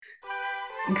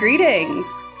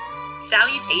Greetings.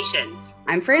 Salutations.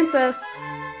 I'm Frances.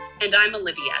 And I'm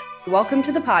Olivia. Welcome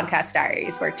to the Podcast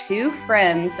Diaries, where two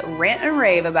friends rant and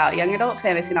rave about young adult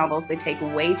fantasy novels they take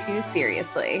way too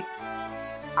seriously.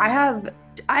 I have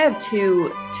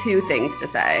two things to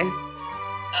say.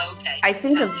 Okay. I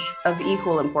think of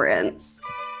equal importance.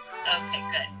 Okay,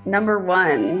 good. Number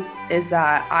one is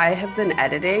that I have been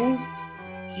editing,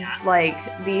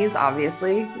 like these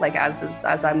obviously, like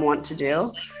as I'm wont to do,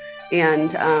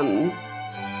 and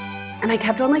I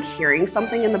kept on like hearing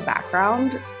something in the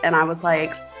background, and I was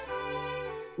like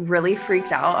really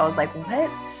freaked out. I was like,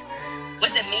 "What?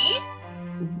 Was it me?"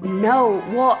 No,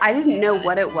 well, I didn't know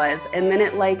what it was, and then I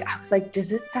was like,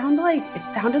 "Does it sound like?" It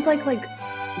sounded like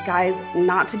guys,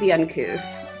 not to be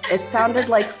uncouth. It sounded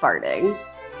like farting.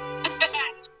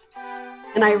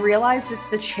 And I realized it's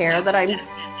the chair that I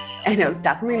know it's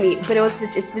definitely me, but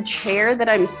it's the chair that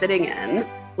I'm sitting in,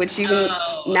 which you can,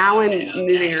 I'm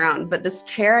moving around, but this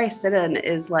chair I sit in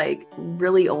is like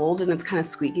really old and it's kind of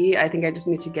squeaky. I think I just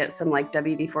need to get some like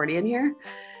WD-40 in here.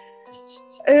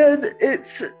 And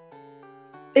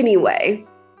anyway,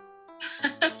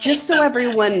 just so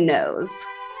everyone knows,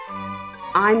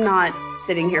 I'm not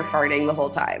sitting here farting the whole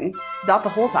time. Not the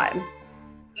whole time.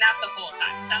 Not the whole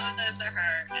time. Some of those are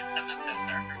her and some of those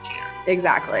are her chair.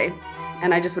 Exactly.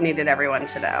 And I just needed everyone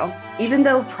to know. Even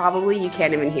though probably you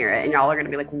can't even hear it and y'all are going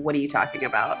to be like, what are you talking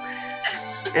about?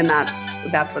 And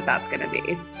that's what that's going to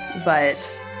be.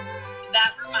 But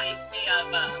that reminds me of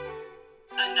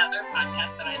another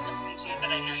podcast that I listened to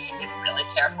that I know you didn't really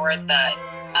care for.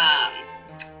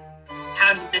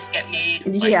 How Did This Get Made?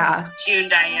 Like June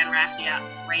Diane Raphael,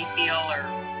 or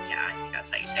I think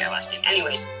that's how you say her last name.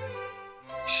 Anyways.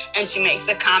 And she makes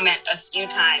a comment a few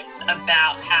times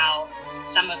about how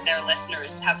some of their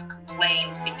listeners have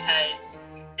complained because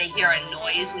they hear a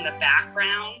noise in the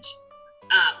background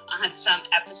on some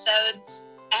episodes,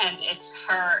 and it's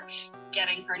her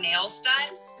getting her nails done.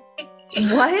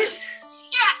 What?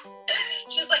 Yes.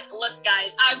 She's like, look,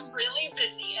 guys, I'm really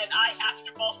busy and I have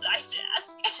to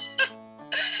multitask.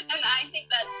 And I think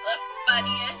that's the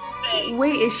funniest thing.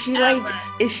 Wait,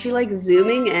 is she like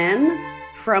zooming in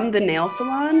from the nail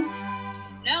salon?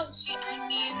 No, she's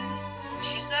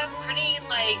a pretty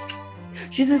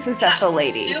she's a successful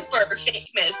lady. Super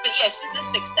famous, but yeah, she's a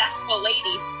successful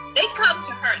lady. They come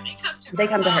to her. They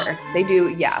come to her. They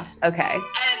do, yeah. Okay.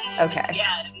 Okay.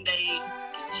 Yeah, and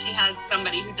she has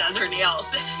somebody who does her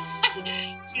nails.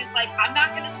 She's like, I'm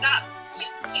not gonna stop. You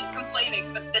can keep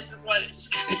complaining, but this is what it's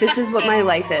gonna This is what my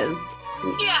life is.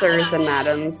 Sirs and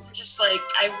madams. Just like,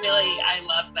 I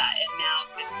love that. And now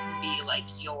this can be like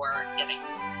you're getting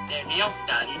their nails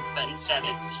done, but instead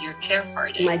it's your chair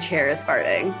farting. My chair is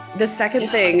farting. The second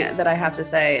thing that I have to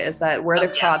say is that Where the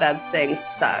Crawdads Sing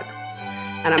sucks.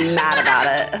 And I'm mad about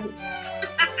it.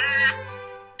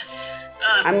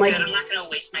 I'm not going to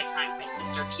waste my time. My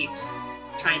sister keeps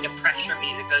trying to pressure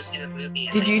me to go see the movie.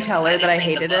 Did you tell her that I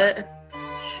hated it?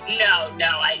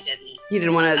 No, I didn't. You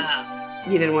didn't want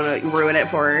to ruin it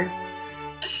for her?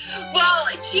 Well,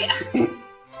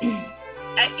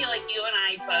 I feel like you and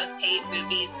I both hate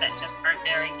movies that just aren't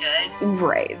very good.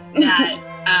 Right.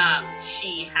 That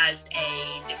she has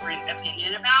a different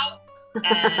opinion about,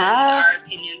 and our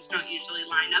opinions don't usually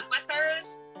line up with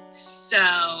hers. So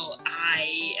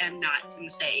I am not going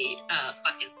to say a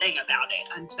fucking thing about it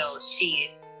until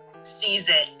she sees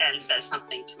it and says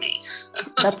something to me.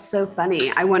 That's so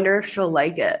funny. I wonder if she'll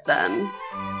like it then.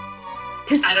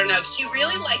 I don't know. She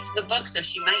really liked the book, so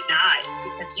she might not,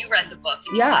 because you read the book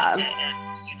and you liked it,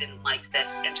 and you didn't like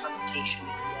this interpretation,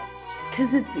 if you will.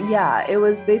 Because it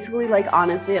was basically like,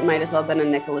 honestly, it might as well have been a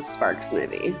Nicholas Sparks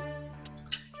movie.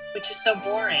 Which is so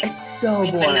boring. It's so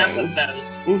boring. Enough of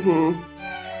those. Mm-hmm.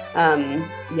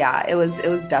 It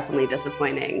was definitely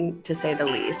disappointing, to say the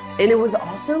least. And it was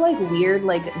also like weird,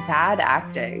 like bad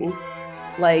acting.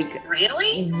 Like,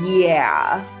 really?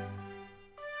 Yeah.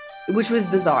 Which was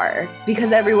bizarre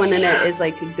because everyone in it is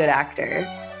like a good actor.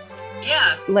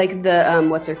 Yeah. Like the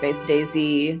what's her face,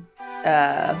 Daisy,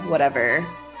 whatever.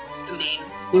 The main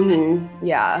woman. Mm-hmm.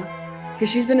 Yeah. Because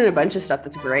she's been in a bunch of stuff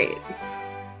that's great.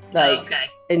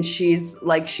 And she's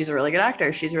a really good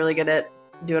actor. She's really good at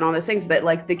doing all those things. But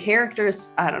like the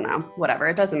characters, I don't know, whatever.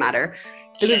 It doesn't matter.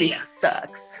 The movie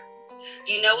sucks.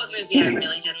 You know what movie I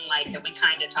really didn't like, and we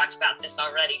kind of talked about this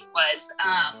already, was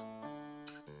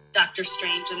Doctor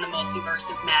Strange and the Multiverse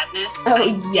of Madness. Oh, I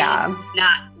did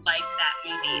not like that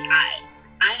movie.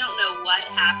 I don't know what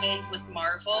happened with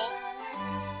Marvel,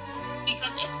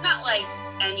 because it's not like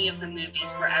any of the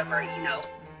movies were ever,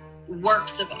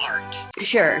 works of art.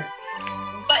 Sure.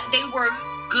 But they were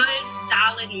good,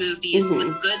 solid movies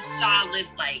with good, solid,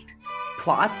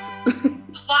 plots,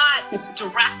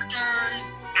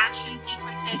 directors, action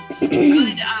sequences,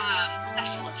 good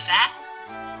special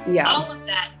effects, all of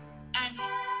that. And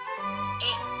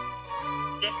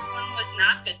this one was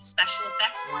not good. The special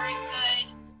effects weren't good.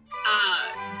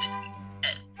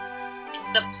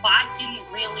 The plot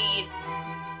didn't really,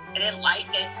 I didn't like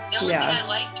it. The only thing I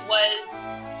liked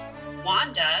was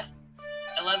Wanda.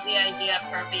 I love the idea of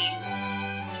her being,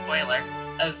 spoiler,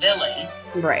 a villain.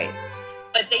 Right.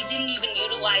 But they didn't even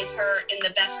utilize her in the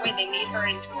best way. They made her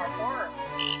into a horror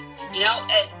movie. You know,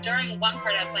 during one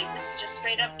part, I was like, this is just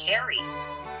straight up Carrie.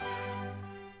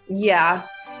 Yeah.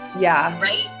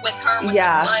 Right? With her with the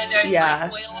blood and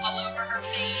like oil all over her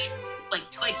face, like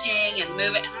twitching and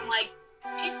moving. And I'm like,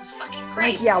 Jesus fucking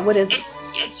Christ. Like, what is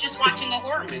it's just watching a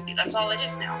horror movie. That's all it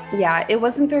is now. Yeah, it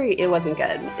wasn't good. It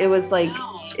was like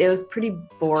it was pretty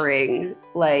boring.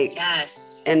 Like,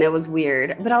 yes. And it was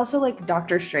weird. But also, like,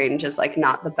 Doctor Strange is like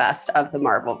not the best of the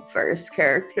Marvel-verse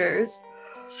characters.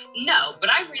 No, but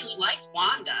I really liked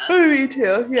Wanda. Me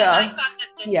too, yeah. And I thought that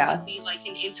this would be like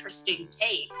an interesting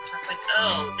take. I was like,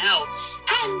 oh no.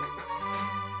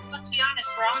 And let's be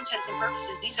honest, for all intents and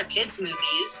purposes, these are kids'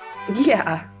 movies.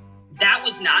 Yeah. That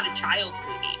was not a child's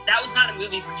movie. That was not a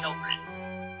movie for children.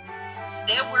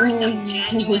 There were some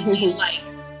genuinely like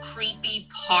creepy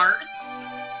parts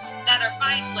that are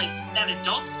fine, like that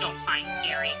adults don't find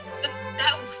scary, but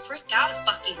that would freak out a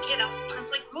fucking kid. I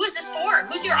was like, who is this for?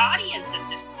 Who's your audience at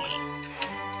this point?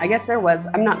 I guess there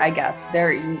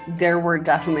were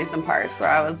definitely some parts where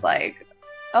I was like,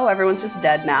 oh, everyone's just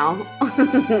dead now.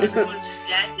 Everyone's just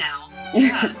dead now.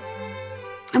 Yeah.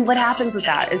 And what happens with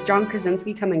that? Is John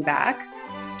Krasinski coming back?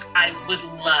 I would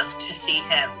love to see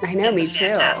him. I know, me too.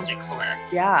 Fantastic Four.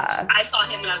 Yeah. I saw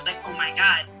him and I was like, oh my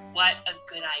God, what a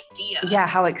good idea. Yeah,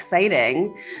 how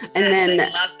exciting. And I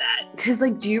love that. Because,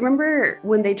 like, do you remember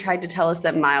when they tried to tell us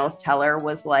that Miles Teller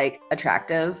was, like,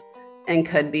 attractive and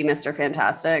could be Mr.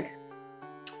 Fantastic?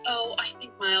 Oh, I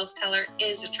think Miles Teller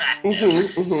is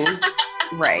attractive.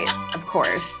 Right, of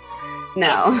course.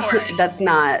 No, that's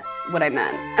not what I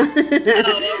meant.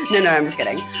 No, I'm just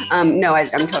kidding. No,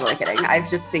 I'm totally kidding. I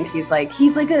just think he's like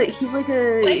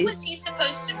a. When was he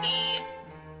supposed to be?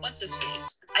 What's his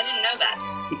face? I didn't know that.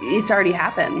 It's already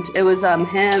happened. It was him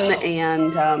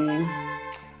and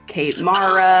Kate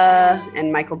Mara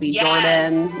and Michael B.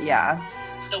 Jordan. Yeah.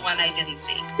 The one I didn't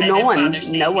see. No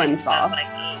one saw. I was like,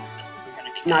 oh, this isn't going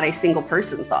to be good. Not a single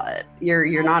person saw it.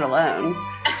 You're not alone.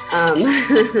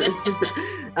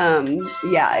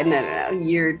 Yeah, no,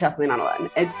 you're definitely not alone.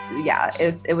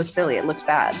 It was silly. It looked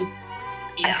bad.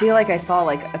 Yeah. I feel like I saw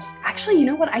actually, you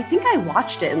know what? I think I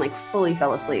watched it and like fully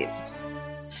fell asleep.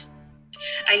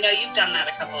 I know you've done that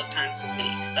a couple of times with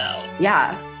me, so.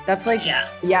 Yeah, that's like,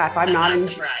 if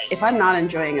I'm not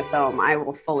enjoying a film, I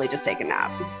will fully just take a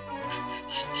nap.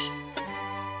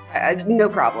 No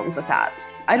problems with that.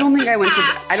 I don't think I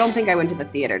went to the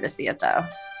theater to see it though.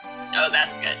 Oh,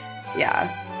 that's good. Yeah.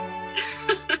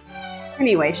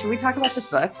 Anyway, should we talk about this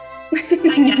book?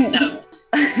 I guess so.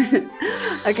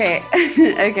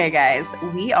 Okay, guys.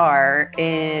 We are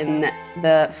in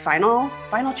the final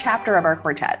chapter of our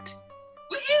quartet.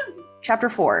 Woohoo! Chapter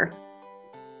 4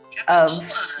 of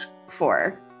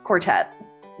 4 quartet.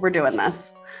 We're doing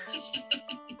this.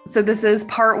 So this is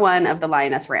part 1 of the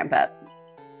Lioness Rampant.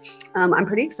 I'm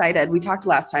pretty excited. We talked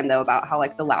last time though about how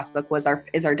like the last book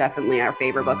is definitely our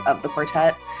favorite book of the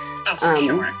quartet. Oh, for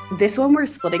sure. This one we're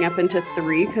splitting up into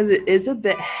 3 because it is a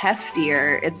bit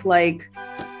heftier. It's like,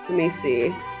 let me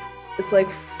see. It's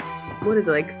like, what is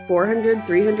it, like 400,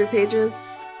 300 pages?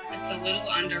 It's a little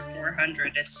under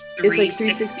 400. It's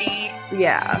 360.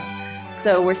 Yeah.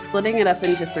 So we're splitting it up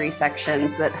into 3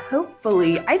 sections that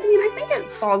hopefully, I think it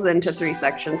falls into 3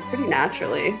 sections pretty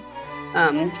naturally.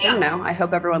 I don't know. I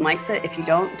hope everyone likes it. If you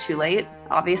don't, too late.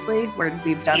 Obviously,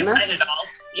 we've done this. Read it all.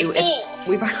 You fools.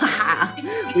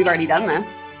 We've already done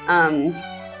this.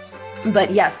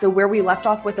 But yeah, so where we left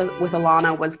off with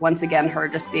Alana was once again her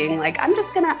just being like, I'm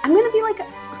gonna be like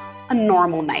a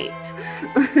normal knight.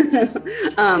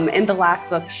 In the last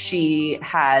book, she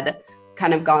had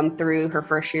kind of gone through her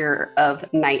first year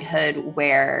of knighthood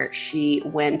where she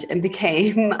went and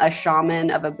became a shaman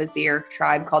of a Bazir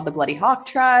tribe called the Bloody Hawk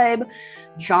tribe.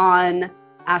 John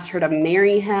asked her to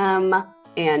marry him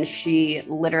and she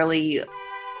literally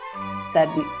said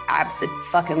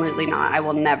absolutely not. I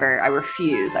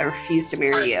refuse to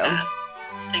marry you.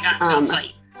 They got into a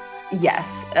fight.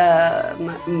 Yes.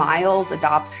 Miles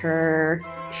adopts her.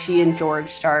 She and George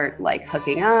start like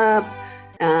hooking up.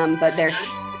 But they're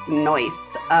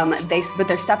nice. But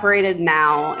they're separated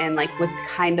now, and like with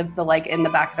kind of the like in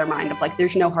the back of their mind of like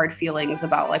there's no hard feelings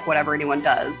about like whatever anyone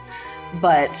does,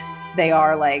 but they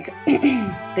are like,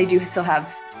 they do still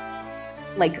have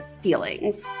like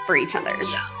feelings for each other.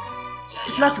 Yeah.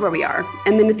 So that's where we are.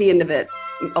 And then at the end of it,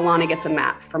 Alana gets a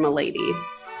map from a lady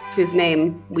whose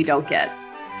name we don't get.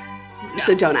 No.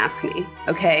 So don't ask me,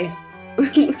 okay?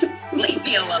 Leave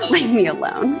me alone. Leave me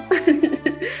alone.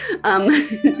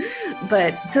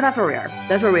 But so that's where we are.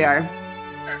 That's where we are.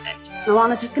 Perfect.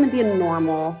 Alana's just going to be a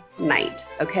normal night,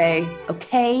 okay?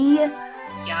 Okay?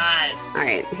 Yes. All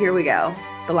right, here we go.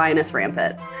 The Lioness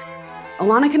Rampant.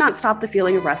 Alana cannot stop the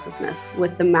feeling of restlessness.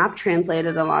 With the map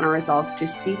translated, Alana resolves to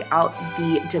seek out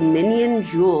the Dominion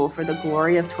Jewel for the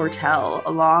glory of Tortel.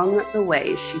 Along the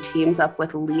way, she teams up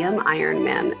with Liam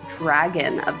Ironman,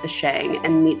 Dragon of the Shang,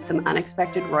 and meets some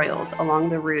unexpected royals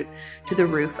along the route to the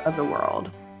roof of the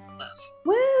world.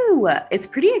 Woo! It's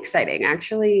pretty exciting,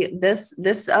 actually. This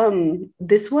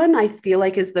one I feel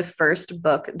like is the first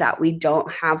book that we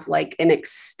don't have like an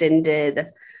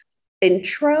extended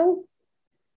intro.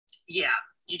 Yeah,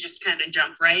 you just kind of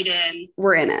jump right in.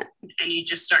 We're in it. And you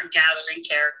just start gathering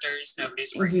characters.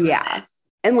 Nobody's working on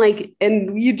it.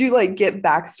 And you do like get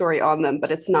backstory on them,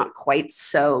 but it's not quite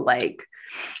so like...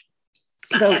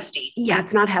 It's not hefty. Yeah,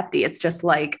 it's not hefty. It's just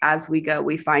like as we go,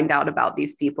 we find out about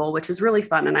these people, which is really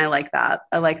fun. And I like that.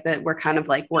 I like that we're kind of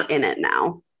like, we're in it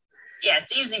now. Yeah,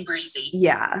 it's easy breezy.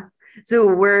 Yeah. So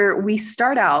we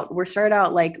start out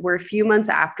like we're a few months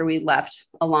after we left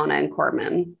Alana and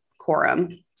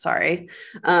Coram. Sorry.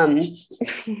 And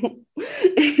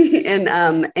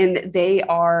they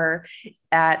are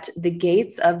at the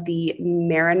gates of the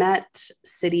Marinette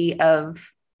city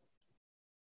of,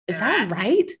 is that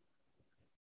right?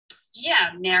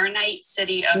 Yeah, Marinite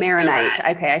city of Marinite.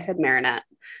 Okay, I said Marinette.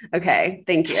 Okay,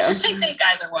 thank you. I think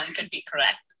either one could be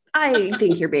correct. I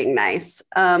think you're being nice.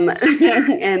 And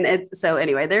it's so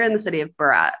anyway, they're in the city of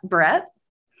Barat. That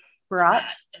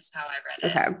is how I read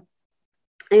it. Okay.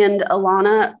 And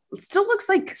Alana still looks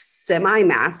like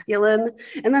semi-masculine.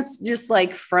 And that's just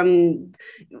like from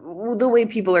the way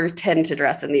people tend to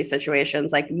dress in these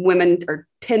situations. Like women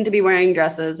tend to be wearing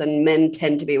dresses and men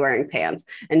tend to be wearing pants.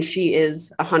 And she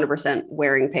is 100%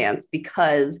 wearing pants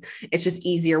because it's just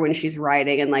easier when she's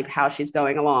riding and like how she's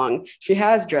going along. She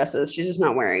has dresses. She's just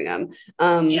not wearing them.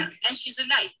 Yeah. And she's a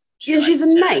knight. She's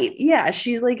a knight. Yeah.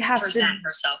 She like has to present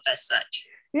herself as such.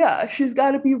 Yeah, she's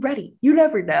got to be ready. You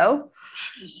never know.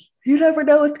 You never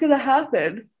know what's going to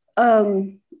happen.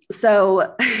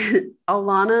 So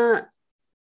Alana's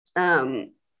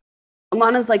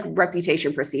like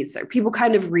reputation precedes her. People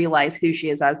kind of realize who she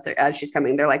is as she's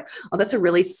coming. They're like, oh, that's a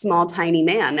really small, tiny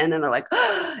man. And then they're like,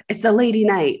 oh, it's the Lady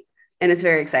Knight. And it's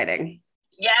very exciting.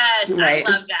 Yes, right? I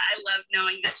love that. I love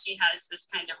knowing that she has this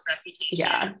kind of reputation.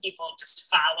 Yeah. People just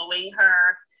following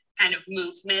her kind of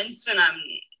movements. And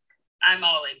I'm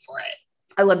all in for it.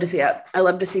 I love to see it. I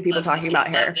love to see people talking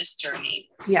about her. This journey.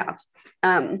 Yeah.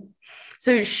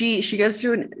 So she goes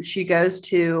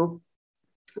to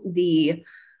the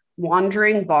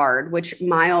Wandering Bard, which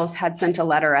Miles had sent a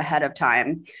letter ahead of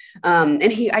time. And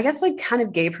he, I guess, like kind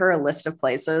of gave her a list of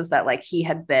places that like he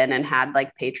had been and had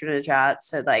like patronage at.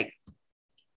 So like,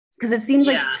 because it seems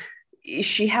like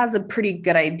she has a pretty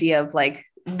good idea of like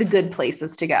the good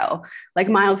places to go. Like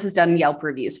Miles has done Yelp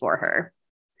reviews for her.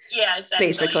 Yes,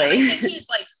 basically. I think he's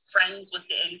like friends with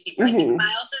the innkeeper. I think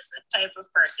Miles is the type of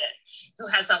person who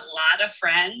has a lot of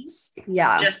friends,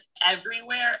 just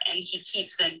everywhere, and he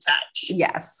keeps in touch.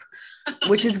 Yes,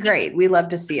 which is great. We love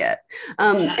to see it.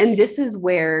 And this is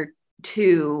where,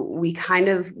 too, we kind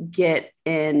of get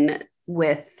in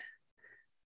with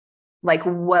like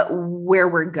where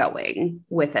we're going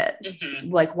with it.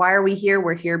 Mm-hmm. Like, why are we here?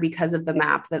 We're here because of the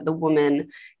map that the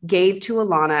woman gave to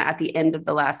Alana at the end of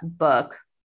the last book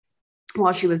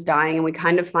while she was dying. And we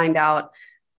kind of find out,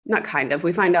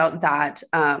 we find out that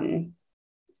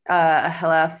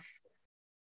Helef,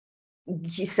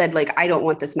 he said, like, I don't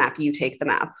want this map. You take the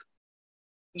map.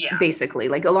 Yeah. Basically,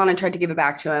 like Alana tried to give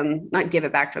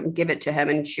it to him.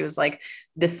 And she was like,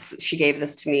 she gave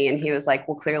this to me. And he was like,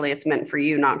 well, clearly it's meant for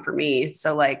you, not for me.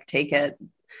 So like, take it.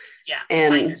 Yeah.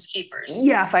 And finders keepers.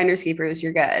 Yeah. Finders keepers.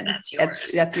 You're good. That's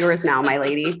yours. That's yours now, my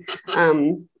lady.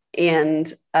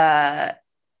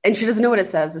 And she doesn't know what it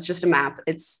says. It's just a map.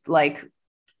 It's like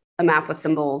a map with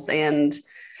symbols and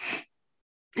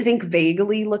I think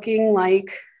vaguely looking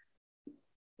like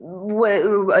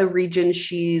a region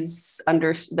she's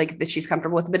under, like that she's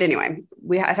comfortable with. But anyway,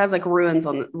 it has like runes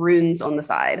on the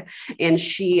side, and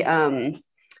she and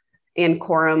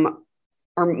Coram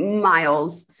or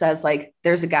Miles says like,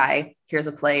 there's a guy, here's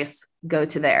a place, go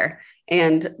to there.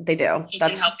 And they do. He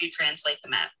can help you translate the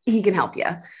map. He can help you.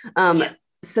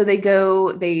 So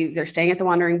they're staying at the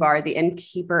Wandering Bar. The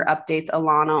innkeeper updates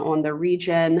Alana on the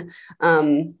region.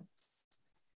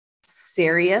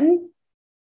 Syrian.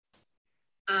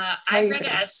 I read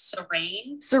it as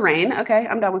Serene. Serene. Okay,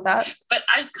 I'm done with that. But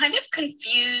I was kind of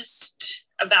confused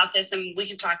about this, and we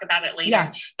can talk about it later.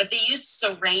 Yeah. But they use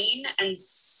Serene and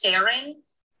Saren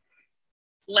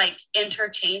like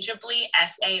interchangeably,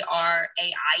 Sarain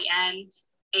and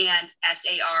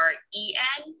Saren.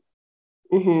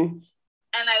 Mm-hmm.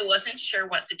 And I wasn't sure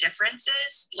what the difference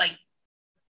is. Like,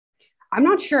 I'm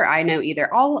not sure I know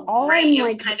either. All right, I'm it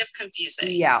was like, kind of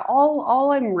confusing. Yeah,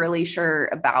 all I'm really sure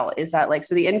about is that, like,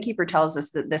 so the innkeeper tells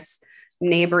us that this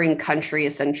neighboring country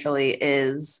essentially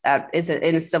is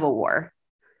in a civil war.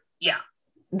 Yeah,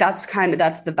 that's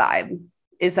the vibe.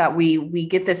 Is that we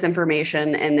get this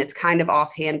information and it's kind of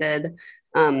offhanded.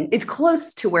 It's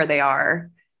close to where they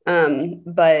are,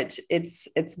 but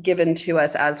it's given to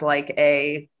us as like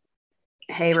a,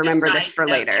 hey, remember this for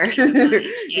later.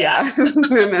 Yeah.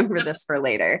 Remember this for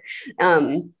later.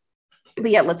 But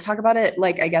yeah, let's talk about it,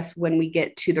 like, I guess when we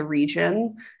get to the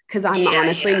region, because I'm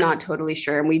honestly not totally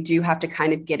sure. And we do have to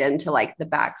kind of get into like the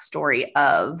backstory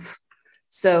of.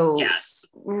 So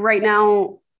right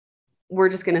now, we're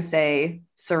just going to say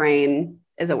Serene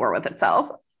is at war with itself.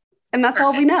 And that's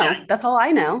all we know. Done. That's all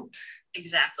I know.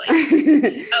 Exactly.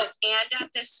 Oh, and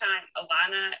at this time,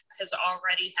 Alana has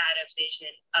already had a vision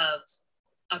of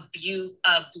a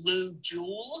blue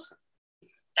jewel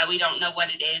that we don't know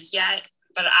what it is yet.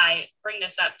 But I bring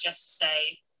this up just to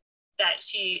say that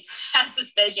she has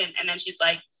this vision and then she's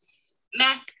like,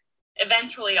 meh,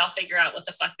 eventually I'll figure out what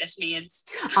the fuck this means.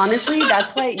 Honestly,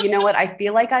 that's why, you know what? I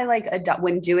feel like I like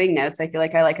when doing notes, I feel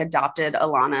like I like adopted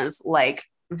Alana's like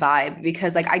vibe,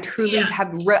 because like I truly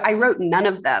I wrote none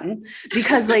of them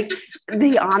because like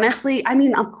they honestly, I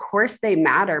mean, of course they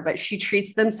matter, but she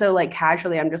treats them so like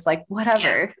casually. I'm just like,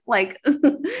 whatever. Like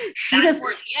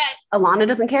Alana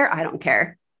doesn't care. I don't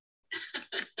care.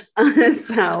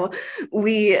 So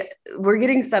we're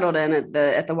getting settled in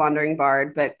at the Wandering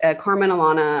Bard, but Carmen and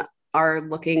Alana are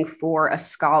looking for a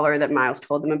scholar that Miles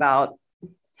told them about,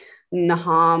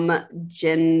 Nahum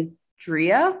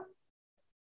Gendria.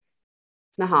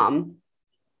 Nahum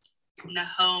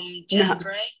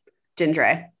Gendre.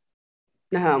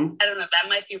 Nahum. I don't know. That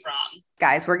might be wrong.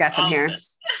 Guys, we're guessing here.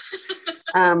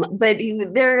 But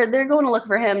they're going to look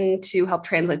for him to help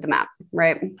translate the map,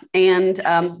 right? And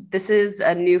this is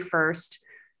a new first.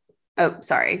 Oh,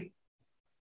 sorry.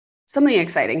 Something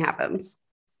exciting happens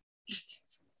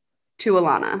to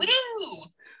Alana. Woo!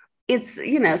 It's,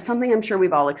 something I'm sure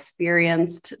we've all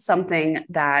experienced, something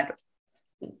that,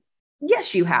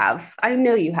 yes, you have. I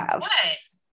know you have. What?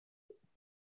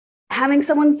 Having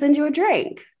someone send you a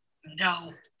drink.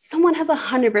 No. Someone has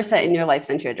 100% in your life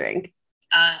sent you a drink.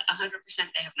 100%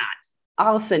 they have not.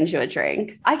 I'll send you a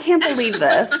drink. I can't believe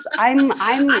this. I've gotten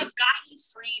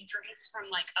free drinks from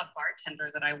like a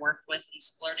bartender that I worked with and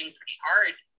flirting pretty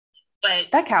hard, but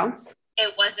that counts.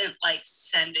 It wasn't like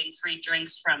sending free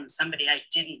drinks from somebody I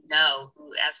didn't know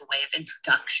who as a way of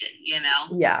introduction,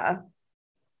 Yeah.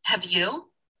 Have you?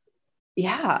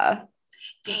 Yeah.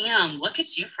 Damn, look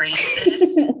at you,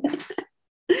 Francis.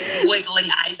 Wiggling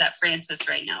eyes at Francis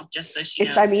right now, just so she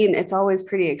knows. It's always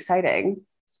pretty exciting.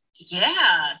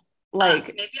 Yeah.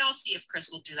 Like maybe I'll see if Chris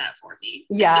will do that for me.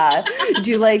 Yeah.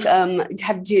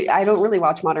 I don't really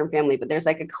watch Modern Family, but there's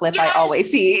like a clip I always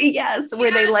see. Yes.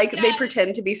 Where they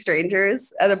pretend to be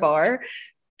strangers at a bar.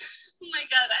 Oh my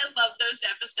God. I love those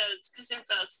episodes because they're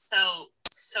both so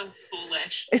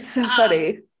foolish. It's so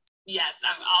funny. Yes.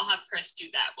 I'll have Chris do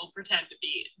that. We'll pretend to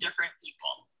be different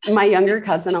people. My younger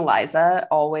cousin Eliza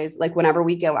always, like, whenever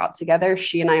we go out together,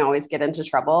 she and I always get into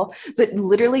trouble, but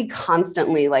literally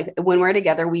constantly, like, when we're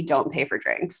together, we don't pay for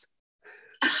drinks.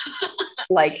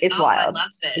 Like, it's wild. I love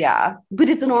this. Yeah. But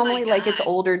it's normally like, it's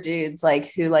older dudes,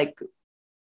 like, who, like,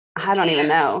 I don't even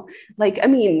know. Like, I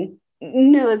mean,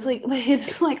 no, it's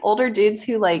like older dudes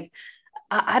who, like,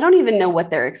 I don't even know what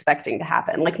they're expecting to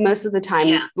happen. Like, most of the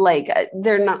time, like,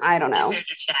 they're not, I don't know. They're here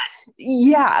to chat.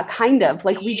 Yeah, kind of.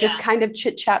 Like, we just kind of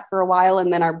chit chat for a while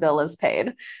and then our bill is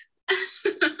paid,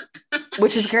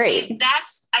 which is great. See,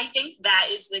 I think that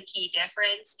is the key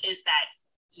difference, is that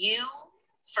you,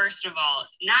 first of all,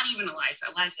 not even Eliza.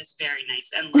 Eliza's very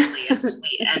nice and lovely and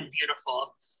sweet and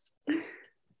beautiful.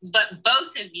 But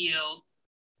both of you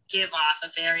give off a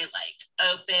very, like,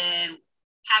 open,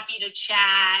 happy to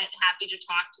chat, happy to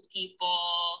talk to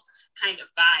people kind of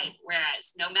vibe.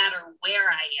 Whereas no matter where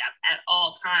I am at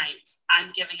all times,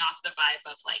 I'm giving off the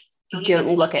vibe of like,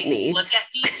 don't look at me. Look at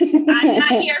me. I'm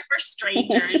not here for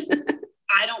strangers.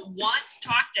 I don't want to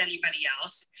talk to anybody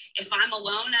else. If I'm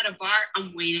alone at a bar,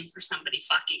 I'm waiting for somebody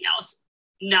fucking else.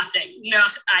 Nothing. No,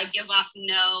 I give off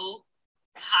no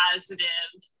positive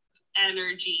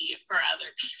energy for other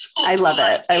people. I love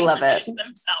it. I love it.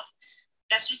 Themselves.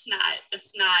 That's not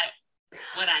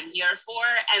what I'm here for.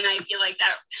 And I feel like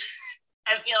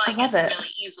it's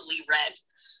really easily read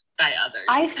by others.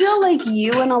 I feel like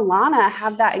you and Alana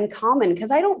have that in common,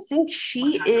 because I don't think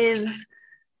 100%.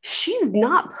 She's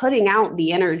not putting out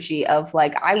the energy of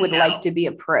like, I would like to be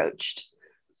approached,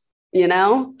 you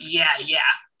know? Yeah.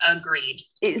 Agreed.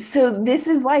 So this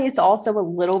is why it's also a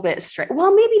little bit strange.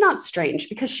 Well, maybe not strange,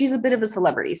 because she's a bit of a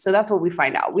celebrity. So that's what we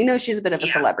find out. We know she's a bit of a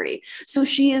celebrity. So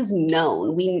she is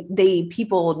known.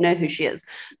 People know who she is.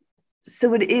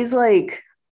 So it is like,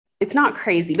 it's not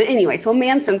crazy. But anyway, so a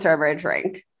man sends her over a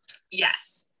drink.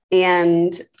 Yes.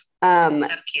 And so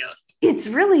cute.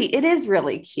 It is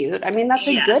really cute. I mean, that's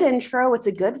a good intro. It's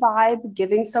a good vibe,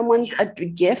 giving someone a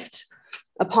gift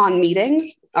upon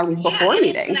meeting or before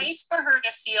meeting. It's nice for her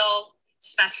to feel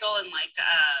special and like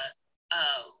a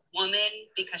woman,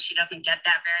 because she doesn't get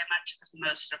that very much, because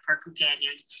most of her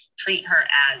companions treat her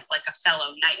as like a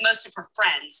fellow knight. Most of her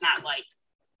friends, not like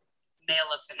male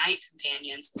of the night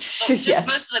companions, but just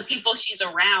most of the people she's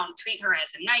around treat her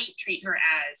as a knight, treat her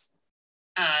as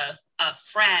a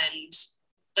friend,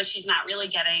 but she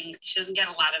doesn't get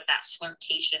a lot of that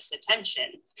flirtatious attention.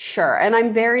 Sure. And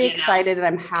I'm very excited and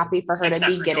I'm happy for her to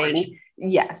be getting,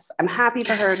 I'm happy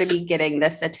for her to be getting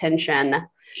this attention.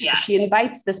 Yes. She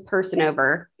invites this person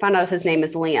over, found out his name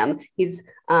is Liam. He's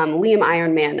Liam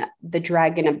Ironman, the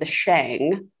Dragon of the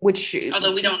Shang, which...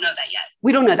 Although we don't know that yet.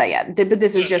 We don't know that yet. But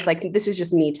this is this is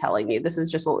just me telling you. This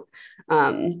is just what,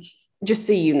 just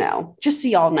so you know, just so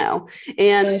y'all know.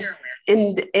 And...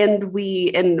 this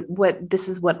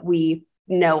is what we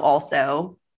know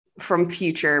also from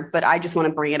future, but I just want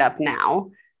to bring it up now.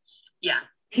 Yeah.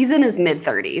 He's in his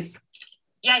mid-30s.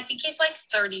 Yeah, I think he's like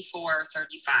 34 or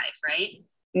 35, right?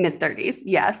 Mid-30s,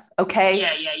 yes. Okay.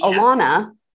 Yeah.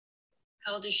 Alana.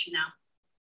 How old is she now?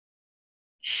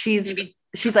 She's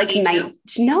like 9.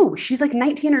 No, she's like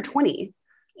 19 or 20.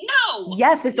 No.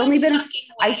 Yes, it's only been,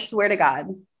 I swear to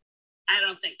God. I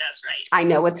don't think that's right. I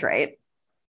know it's right.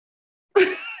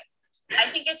 I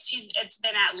think it's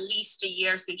been at least a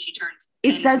year since she turned.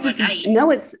 It says it's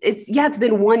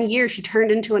been 1 year. She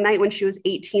turned into a knight when she was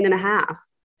 18 and a half.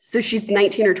 So she's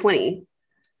 19 or 20.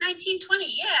 19, 20.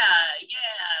 Yeah.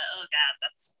 Oh God,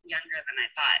 that's younger than I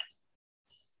thought.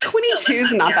 22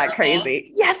 is not that crazy.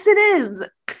 Yes, it is.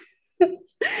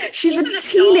 She's a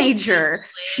teenager.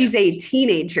 She's a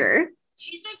teenager.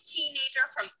 She's a teenager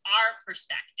from our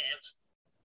perspective.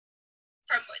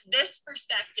 From this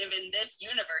perspective in this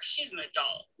universe, she's an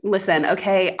adult. Listen,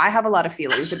 okay, I have a lot of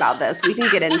feelings about this. We can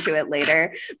get into it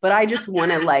later, but I just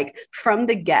want to like from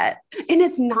the get, and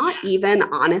it's not even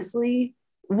honestly,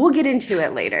 we'll get into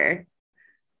it later.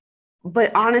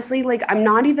 But honestly, like I'm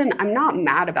not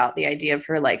mad about the idea of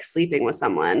her like sleeping with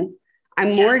someone.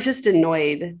 I'm more just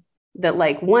annoyed that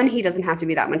like, one, he doesn't have to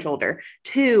be that much older.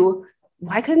 Two,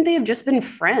 why couldn't they have just been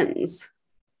friends?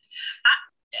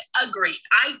 Agreed.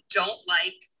 I don't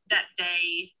like that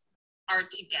they are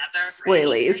together.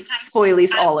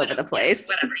 Spoilies all over the place.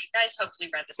 Whatever. You guys hopefully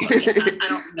read this book. I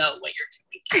don't know what you're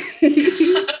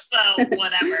doing. So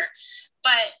whatever.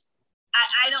 But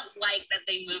I don't like that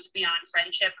they moved beyond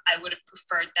friendship. I would have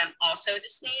preferred them also to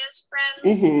stay as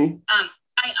friends. Mm-hmm.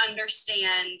 I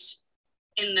understand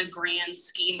in the grand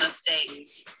scheme of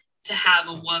things to have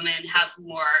a woman have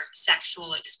more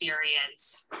sexual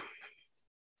experience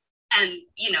and,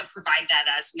 provide that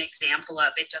as an example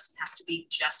of it doesn't have to be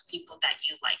just people that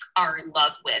you like are in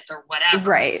love with or whatever.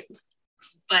 Right.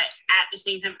 But at the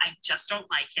same time, I just don't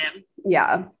like him.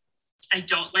 Yeah. I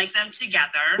don't like them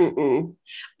together. Mm-mm.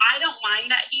 I don't mind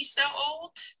that he's so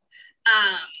old.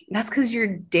 That's because you're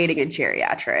dating a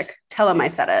geriatric. Tell him I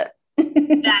said it.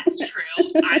 That's true.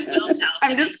 I will tell him.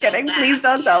 I'm just kidding. Please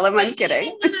don't tell him. I'm kidding.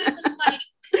 Even when I was like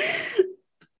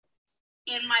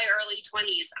in my early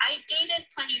 20s, I dated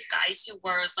plenty of guys who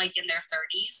were like in their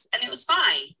 30s, and it was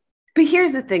fine. But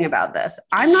here's the thing about this.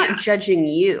 I'm not judging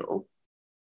you.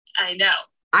 I know.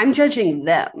 I'm judging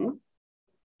them.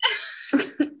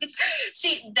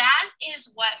 See, that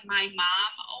is what my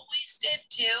mom always did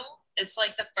too. It's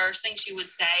like the first thing she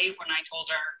would say when I told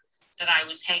her that I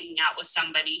was hanging out with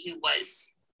somebody who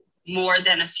was more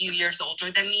than a few years older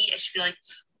than me. She'd be like,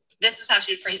 this is how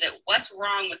she would phrase it. What's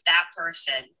wrong with that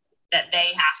person that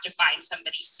they have to find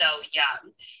somebody so young?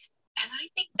 And I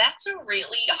think that's a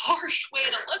really harsh way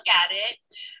to look at it.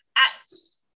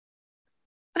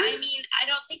 I mean, I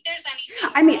don't think there's anything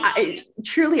wrong.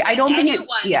 I don't think it,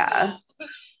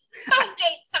 Don't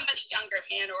date somebody younger,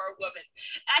 man or a woman.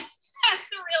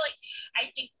 That's really, I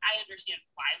think I understand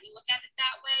why we look at it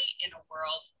that way in a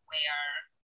world where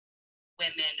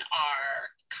women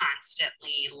are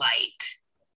constantly like,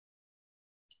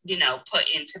 you know, put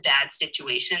into bad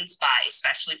situations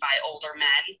especially by older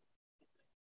men.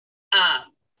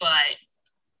 But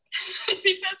I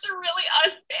think that's a really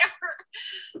unfair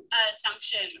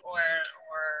assumption or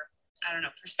I don't know,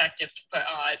 perspective to put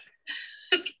on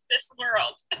this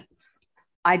world.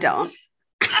 I don't.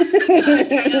 I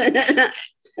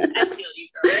feel you,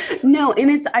 girl. No, and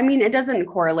it doesn't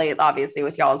correlate obviously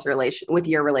with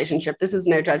your relationship. This is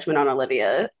no judgment on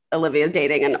Olivia. Olivia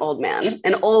dating an old man,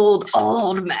 an old man.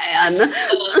 Old man.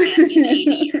 He's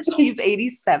 80 years old. He's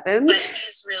 87. But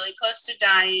he's really close to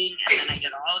dying, and then I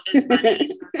get all of his money,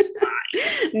 so it's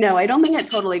fine. No, I don't think it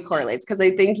totally correlates because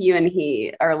I think you and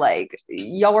he are like,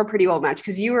 y'all were pretty old match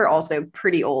because you were also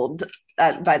pretty old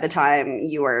by the time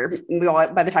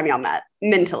y'all met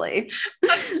mentally. I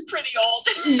was pretty old.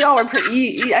 Y'all were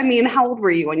pretty. I mean, how old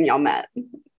were you when y'all met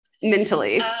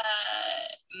mentally?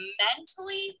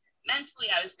 Mentally,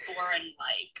 I was born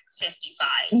like 55.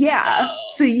 Yeah.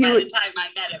 So you, by the time I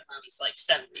met him, I was like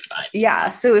 75. Yeah.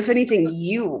 So if anything,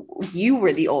 you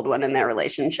were the old one in their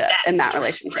relationship.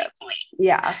 Relationship. Point.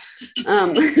 Yeah.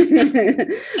 But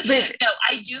no,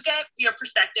 I do get your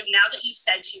perspective now that you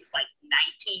said she was like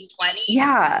 19, 20.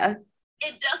 Yeah.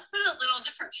 It does put a little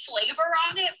different flavor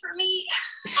on it for me.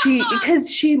 Because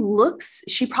she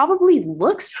probably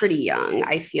looks pretty young,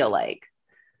 I feel like.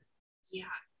 Yeah.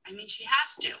 I mean, she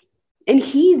has to. And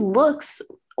he looks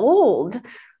old.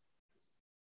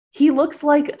 He looks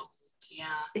like,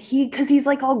 because he's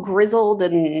like all grizzled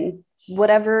and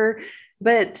whatever,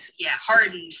 but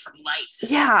hardened from life.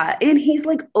 Yeah. And he's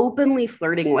like openly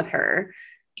flirting with her.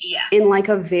 Yeah. In like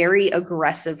a very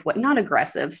aggressive way, not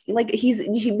aggressive. Like he's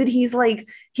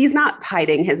not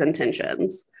hiding his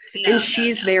intentions. No, and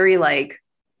she's very like,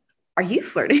 are you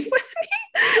flirting with me?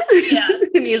 Yeah.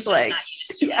 And he's like,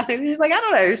 and he's like, I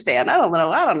don't understand. I don't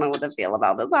know. I don't know what to feel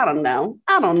about this. I don't know.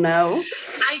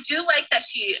 I do like that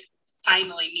she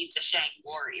finally meets a Shang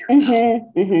warrior,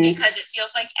 because it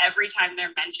feels like every time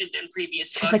they're mentioned in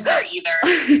previous books, they're either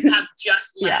have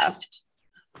just left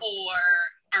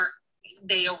or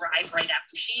they arrive right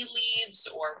after she leaves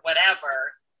or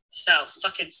whatever. So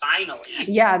fucking finally.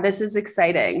 Yeah, this is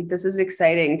exciting. This is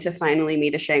exciting to finally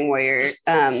meet a Shang warrior,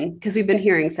 because we've been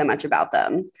hearing so much about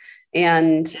them.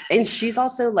 And she's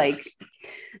also like,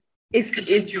 it's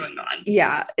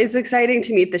exciting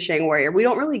to meet the Shang warrior. We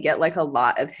don't really get like a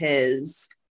lot of his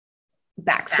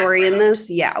backstory in this.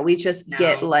 Yeah, we just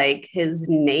get like his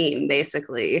name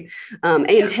basically. And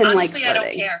him honestly, like I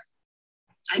don't care.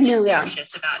 I can zero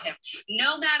shits about him.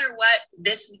 No matter what,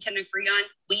 this we can agree on.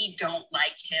 We don't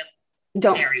like him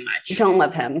very much. Don't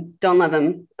love him.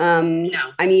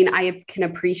 No. I mean, I can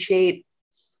appreciate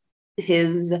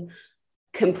his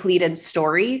completed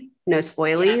story. No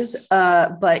spoilies.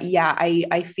 Yes. But yeah,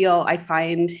 I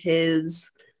find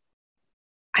his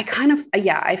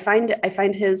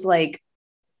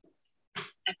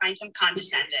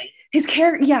condescending. His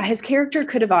character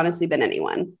could have honestly been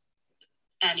anyone.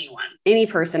 Any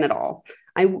person at all.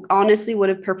 I honestly would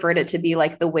have preferred it to be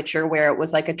like The Witcher, where it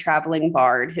was like a traveling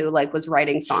bard who like was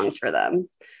writing songs for them.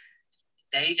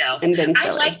 There you go. And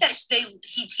I like that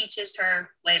he teaches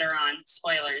her later on,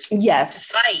 spoilers. Yes.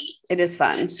 To fight. It is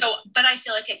fun. So, but I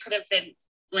feel like it could have been,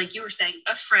 like you were saying,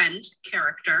 a friend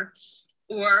character,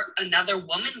 or another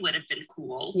woman would have been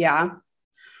cool. Yeah.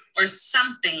 Or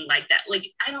something like that. Like,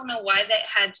 I don't know why that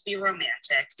had to be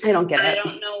romantic. I don't get it. I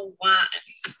don't know why.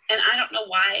 And I don't know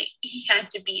why he had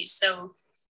to be so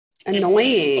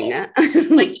annoying.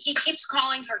 Like, he keeps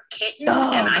calling her Kitten.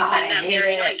 And I find that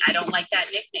very, like, I don't like that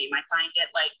nickname. I find it,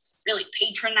 like, really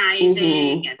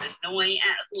patronizing and annoying.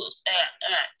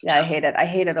 Yeah, I hate it. I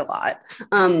hate it a lot.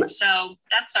 So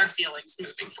that's our feelings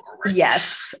moving forward.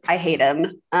 Yes, I hate him.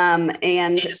 And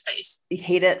hate his face.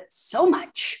 Hate it so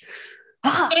much.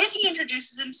 And he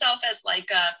introduces himself as like,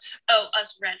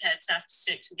 us redheads have to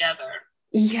stick together.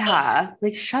 Yeah,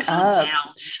 like shut up.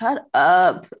 Shut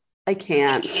up. I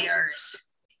can't. Who cares?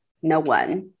 No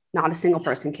one. Not a single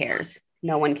person cares.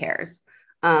 No one cares.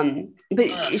 But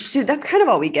so that's kind of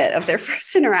all we get of their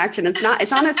first interaction.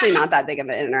 It's honestly not that big of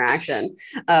an interaction.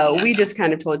 We just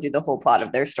kind of told you the whole plot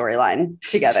of their storyline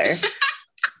together.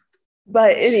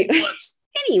 But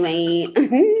anyway,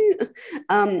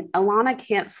 Alana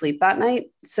can't sleep that night.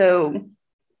 So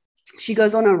she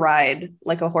goes on a ride,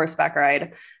 like a horseback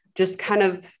ride, just kind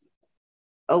of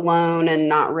alone and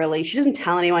not really, she doesn't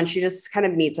tell anyone. She just kind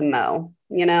of meets a Mo,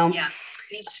 you know? Yeah.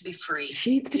 needs to be free.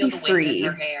 She needs to be free.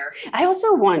 Her hair. I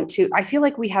also want to, I feel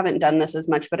like we haven't done this as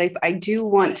much, but I do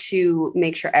want to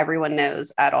make sure everyone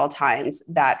knows at all times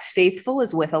that Faithful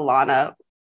is with Alana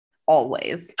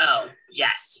always. Oh,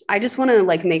 yes. I just want to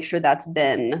like make sure that's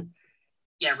been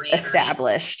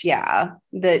established. Yeah.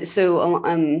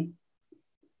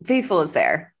 Faithful is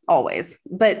there always.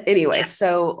 But anyway,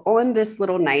 so on this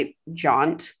little night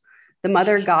jaunt, the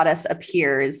mother goddess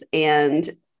appears and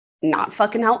not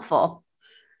fucking helpful.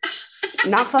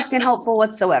 Not fucking helpful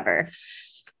whatsoever.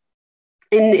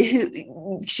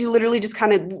 And she literally just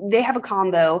kind of, they have a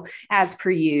combo as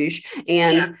per usual.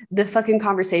 And the fucking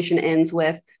conversation ends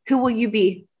with, who will you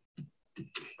be?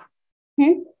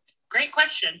 Great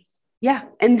question. Yeah.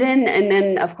 And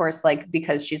then of course, like,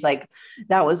 because she's like,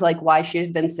 that was like why she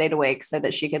had been stayed awake so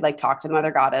that she could like talk to the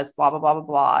mother goddess, blah, blah, blah, blah,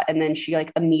 blah. And then she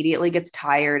like immediately gets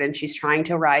tired and she's trying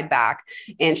to ride back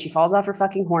and she falls off her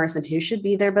fucking horse, and who should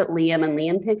be there but Liam, and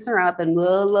Liam picks her up and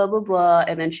blah, blah, blah, blah.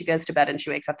 And then she goes to bed and she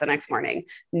wakes up the next morning.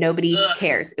 Nobody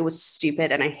cares. It was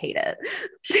stupid and I hate it.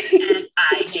 And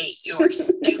I hate your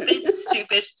stupid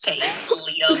face,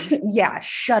 Liam. Yeah.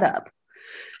 Shut up.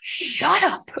 Shut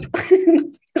up.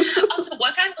 Also,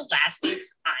 what kind of last name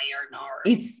is Ironheart?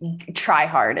 It's try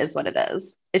hard is what it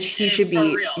is. He should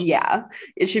be, yeah.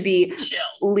 It should be Chill.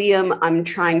 Liam, I'm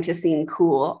trying to seem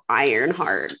cool.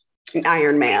 Ironheart.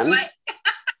 Iron Man.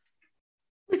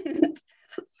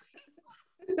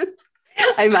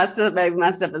 I messed up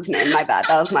his name. My bad.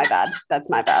 That was my bad. That's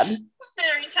my bad.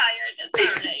 Very tired.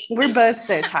 It's all right. We're both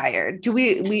so tired.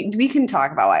 We can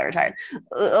talk about why we're tired.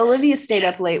 Olivia stayed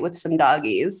up late with some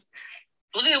doggies.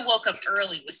 Olivia woke up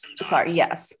early with some dogs. Sorry,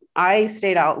 yes. I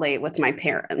stayed out late with my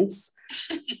parents.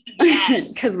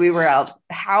 Yes. Because we were out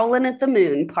howling at the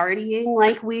moon, partying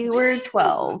like we were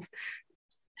 12.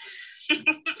 Sure.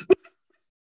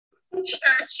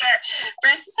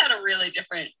 Francis had a really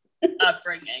different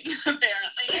upbringing,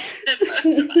 apparently, than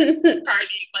most of us,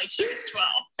 partying like she was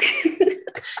 12.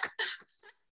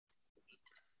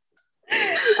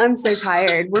 I'm so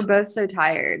tired. We're both so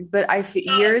tired, but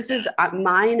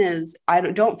mine is, I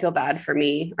don't feel bad for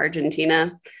me,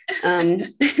 Argentina. Don't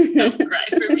cry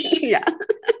for me. Yeah.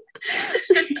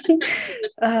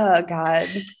 Oh God.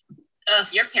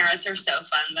 Your parents are so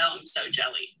fun though. I'm so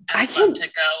jelly. I'd love to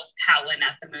go howling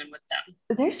at the moon with them.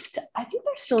 I think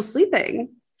they're still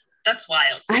sleeping. That's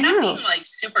wild. They're not being like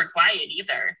super quiet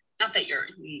either. Not that you're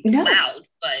loud,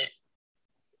 but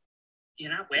you're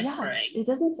not whispering. Yeah, it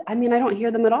doesn't. I mean, I don't hear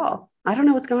them at all. I don't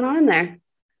know what's going on in there.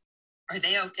 Are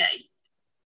they okay?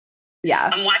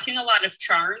 Yeah. I'm watching a lot of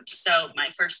Charmed, so my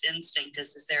first instinct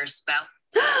is there a spell?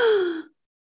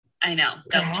 I know.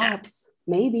 Perhaps.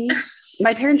 Maybe.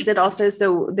 My parents did also.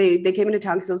 So they came into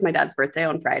town because it was my dad's birthday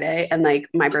on Friday, and like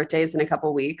my birthday is in a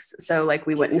couple weeks. So like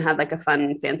we went and had like a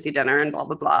fun fancy dinner and blah,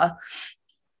 blah, blah.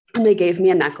 And they gave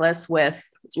me a necklace with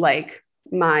like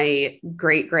my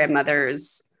great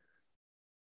grandmother's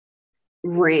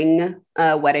ring,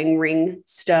 wedding ring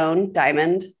stone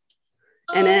diamond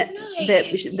in it.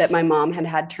 Nice. that my mom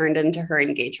had turned into her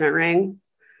engagement ring.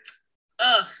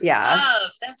 Ugh, yeah.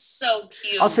 Love. That's so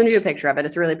cute. I'll send you a picture of it.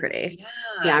 It's really pretty.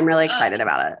 Yeah, I'm really excited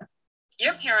about it.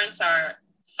 Your parents are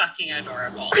fucking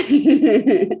adorable.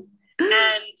 And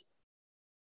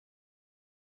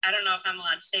I don't know if I'm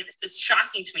allowed to say this. It's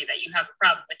shocking to me that you have a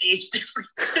problem with age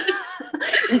differences.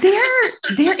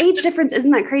 Their age difference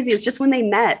isn't that crazy. It's just when they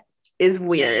met is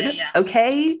weird. Yeah.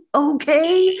 Okay.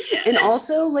 Yeah. And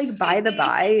also, like, by the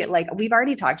by, like we've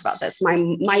already talked about this. My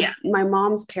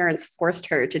mom's parents forced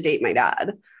her to date my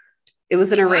dad. It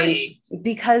was an arranged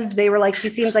because they were like, he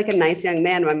seems like a nice young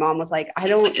man. My mom was like,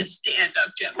 seems like a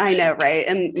stand-up gentleman. I know, right?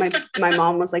 And my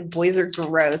mom was like, boys are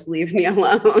gross. Leave me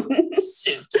alone.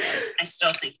 Suits. I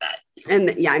still think that.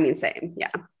 And yeah, I mean, same. Yeah.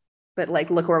 But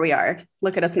like, look where we are.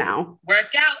 Look at us now.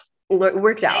 Worked out.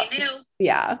 Worked out. They knew.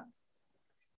 Yeah.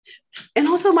 And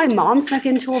also my mom snuck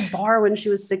into a bar when she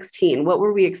was 16. What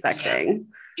were we expecting?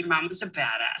 Your mom is a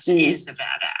badass. Is a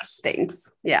badass.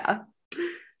 Thanks. Yeah.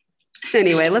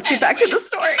 Anyway, let's get back to the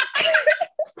story.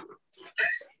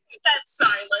 That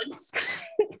silence.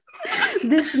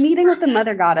 This meeting with the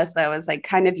mother goddess, though, is like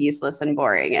kind of useless and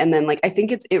boring. And then like, I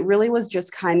think it really was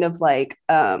just kind of like,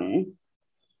 I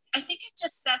think it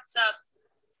just sets up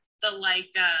the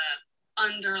like,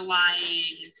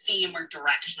 underlying theme or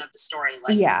direction of the story.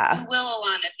 Like, who will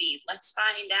Alana be? Let's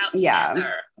find out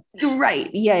together. Right.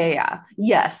 Yeah.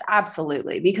 Yes,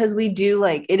 absolutely. Because we do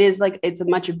like, it's a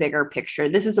much bigger picture.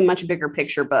 This is a much bigger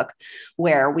picture book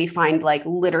where we find like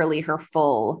literally her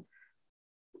full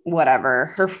whatever,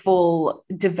 her full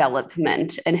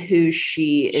development and who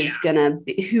she is gonna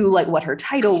be, who, like, what her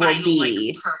title will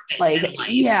be, like,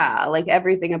 yeah, like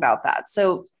everything about that.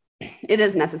 So it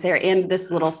is necessary. And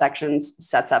this little section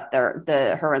sets up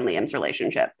her and Liam's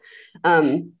relationship.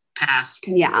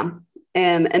 Yeah.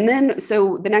 And then,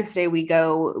 so the next day we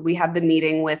have the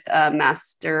meeting with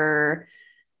Master,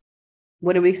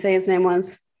 what did we say his name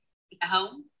was?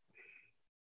 Home.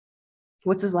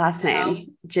 What's his last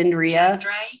name? Gendre. Yeah.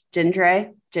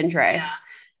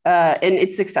 And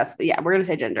it's successful. Yeah, we're going to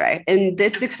say Gendre. And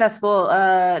it's successful.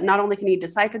 Not only can he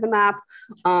decipher the map,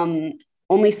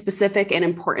 only specific and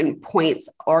important points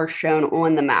are shown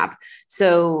on the map.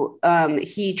 So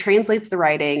he translates the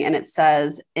writing, and it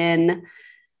says in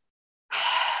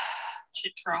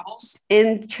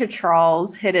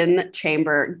Chitral's hidden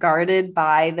chamber, guarded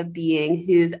by the being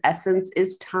whose essence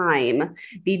is time,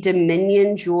 the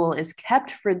Dominion Jewel is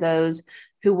kept for those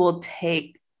who will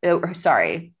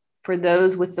for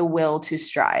those with the will to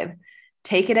strive.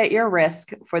 Take it at your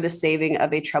risk for the saving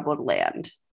of a troubled land.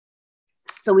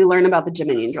 So we learn about the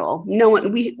Dominion Jewel.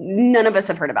 None of us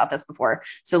have heard about this before.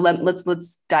 So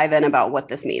let's dive in about what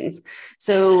this means.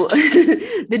 So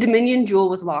the Dominion Jewel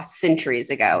was lost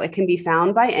centuries ago. It can be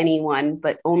found by anyone,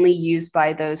 but only used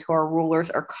by those who are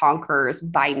rulers or conquerors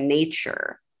by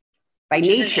nature. Which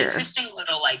is an interesting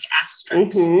little like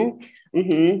asterisk.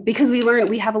 Because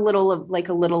we have a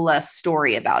little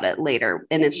story about it later,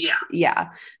 and it's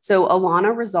So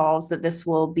Alana resolves that this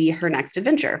will be her next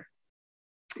adventure.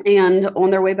 And on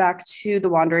their way back to the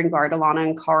Wandering Bard, Alana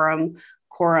and Coram,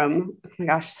 oh my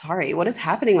gosh, sorry, what is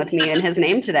happening with me and his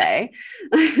name today?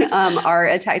 Are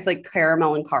attacked. It's like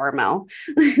caramel and caramel.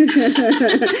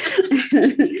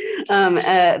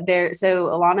 So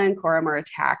Alana and Coram are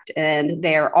attacked, and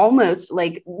they're almost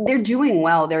like, they're doing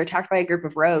well. They're attacked by a group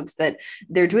of rogues, but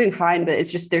they're doing fine. But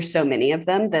it's just, there's so many of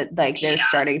them that they're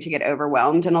starting to get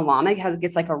overwhelmed. And Alana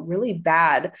gets like a really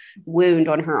bad wound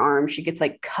on her arm. She gets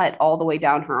like cut all the way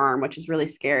down her arm, which is really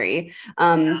scary.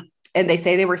 And they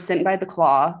say they were sent by the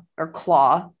Claw,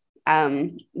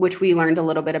 which we learned a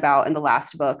little bit about in the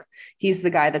last book. He's the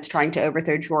guy that's trying to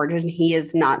overthrow George, and he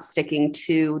is not sticking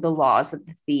to the laws of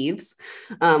the thieves,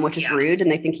 which is rude.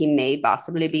 And they think he may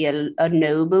possibly be a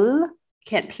noble.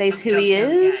 Can't place who he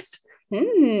is.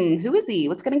 Who is he?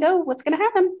 What's going to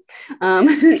happen?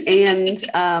 And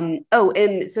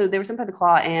so they were sent by the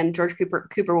Claw, and George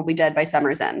Cooper will be dead by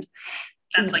summer's end.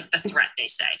 That's like the threat, they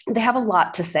say. They have a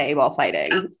lot to say while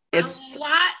fighting. It's a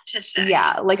lot to say.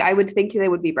 Yeah, like I would think they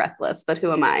would be breathless, but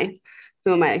who am I?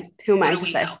 Who am I to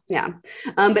say? Know? Yeah.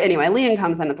 But anyway, Liam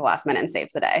comes in at the last minute and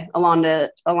saves the day. Alana,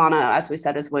 as we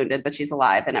said, is wounded, but she's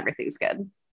alive and everything's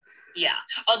good. Yeah.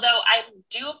 Although I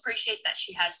do appreciate that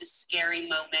she has this scary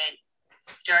moment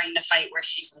during the fight where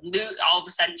she's all of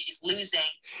a sudden she's losing,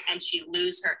 and she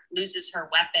loses her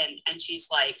weapon, and she's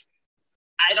like,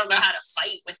 I don't know how to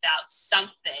fight without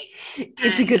something.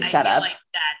 It's a good setup. I feel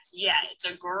like it's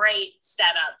a great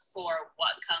setup for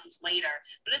what comes later.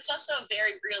 But it's also a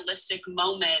very realistic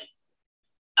moment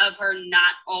of her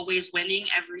not always winning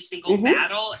every single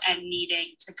battle and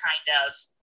needing to kind of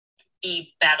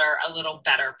be a little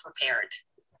better prepared.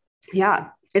 Yeah,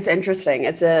 it's interesting.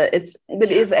 It's a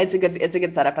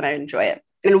good setup, and I enjoy it.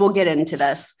 And we'll get into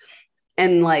this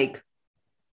in like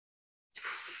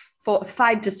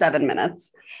 5 to 7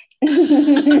 minutes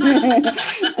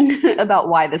about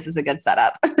why this is a good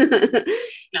setup.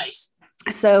 Nice.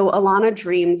 So Alana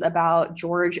dreams about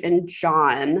George and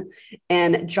John,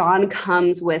 and John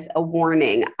comes with a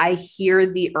warning. I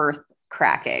hear the earth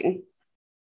cracking.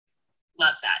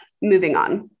 Love that. Moving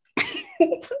on.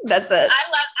 That's it. I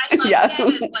love that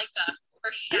as like a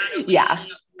foreshadowing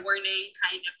warning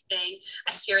kind of thing.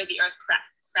 I hear the earth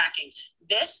cracking.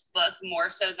 This book, more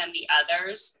so than the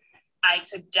others, I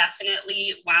could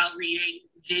definitely, while reading,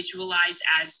 visualize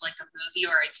as like a movie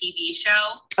or a TV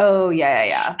show. Oh,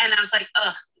 yeah. And I was like,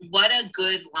 ugh, what a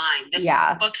good line. This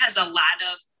book has a lot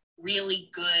of really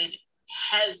good,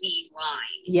 heavy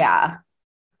lines. Yeah.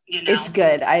 You know? It's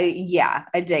good. I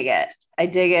dig it.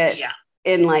 Yeah.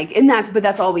 But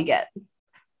that's all we get.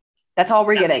 That's all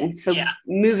we're getting. So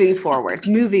moving forward,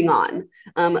 moving on.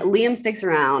 Liam sticks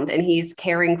around, and he's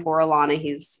caring for Alana.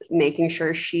 He's making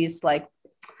sure she's like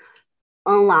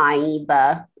alive.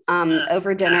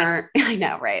 Over dinner, I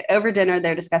know, right? Over dinner,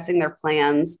 they're discussing their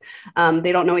plans.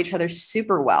 They don't know each other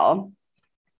super well.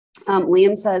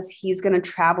 Liam says he's going to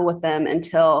travel with them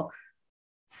until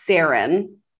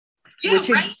Saren. Yeah,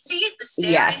 right. See the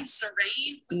Saren,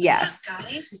 Serene. Yes.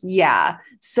 Guys? Yeah.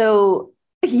 So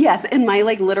yes, and my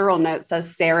like literal note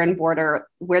says Saren border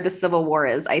where the Civil War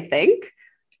is, I think.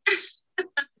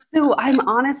 So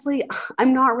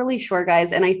I'm not really sure,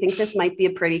 guys. And I think this might be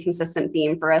a pretty consistent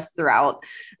theme for us throughout.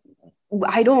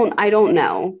 I don't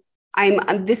know.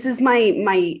 This is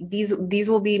these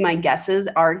will be my guesses,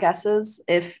 our guesses,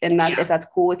 if that's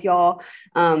cool with y'all.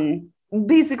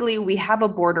 Basically we have a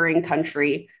bordering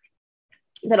country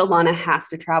that Alana has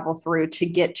to travel through to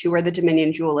get to where the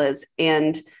Dominion Jewel is.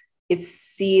 And it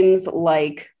seems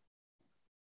like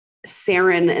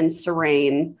Saren and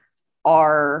Serene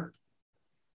are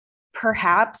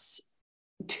perhaps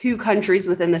two countries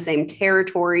within the same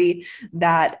territory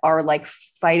that are like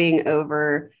fighting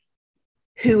over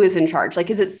who is in charge. Like,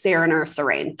 is it Saren or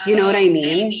Serene? You know what I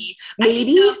mean? Maybe. I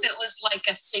didn't know if it was like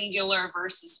a singular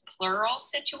versus plural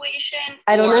situation.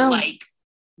 I don't know. Like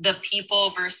the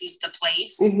people versus the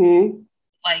place. Mm-hmm.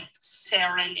 Like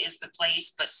Saren is the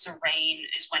place, but Serene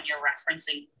is when you're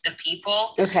referencing the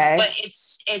people. Okay. But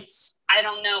it's I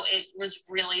don't know. It was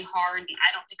really hard, and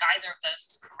I don't think either of those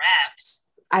is correct.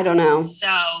 I don't know. So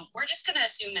we're just going to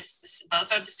assume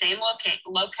both are the same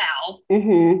locale.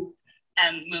 Mm-hmm.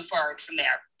 And move forward from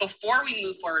there. Before we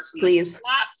move forward from Please. This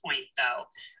plot point, though,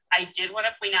 I did want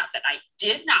to point out that I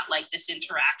did not like this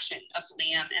interaction of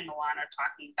Liam and Alana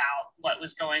talking about what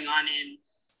was going on in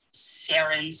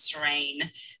Saren's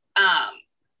reign,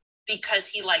 because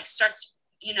he like starts,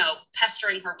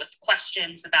 pestering her with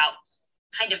questions about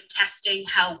kind of testing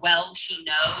how well she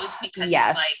knows, because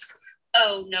yes. It's like,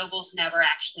 oh, nobles never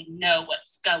actually know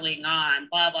what's going on,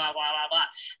 blah, blah, blah, blah, blah.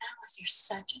 And I'm like, you're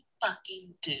such a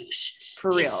fucking douche. For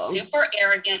real. He's super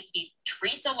arrogant. He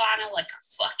treats Alana like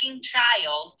a fucking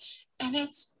child. And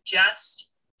it's just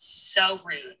so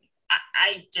rude.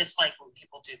 I dislike when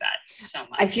people do that so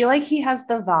much. I feel like he has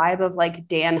the vibe of like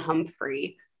Dan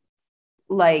Humphrey,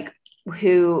 like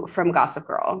who from Gossip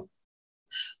Girl.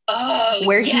 Oh,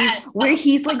 where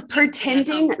he's like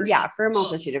pretending, for a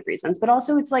multitude of reasons, but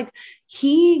also it's like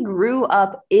he grew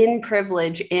up in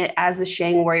privilege as a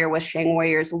Shang warrior with Shang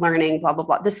warriors, learning blah blah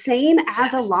blah, the same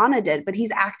as Alana did, but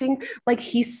he's acting like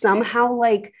he's somehow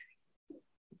like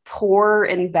poor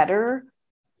and better.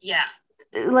 Yeah,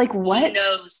 like what? He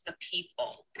knows the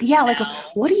people. Yeah, like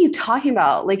what are you talking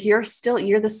about? Like you're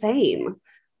the same.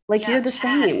 Like you're the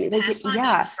same. Like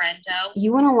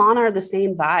you and Alana are the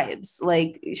same vibes.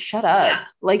 Like shut up. Yeah.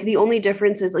 Like the only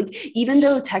difference is like, even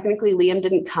though technically Liam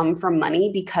didn't come from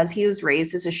money because he was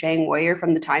raised as a Shang warrior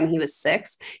from the time he was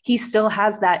 6, he still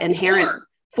has that inherent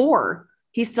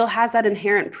he still has that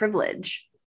inherent privilege.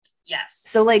 Yes.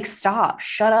 So like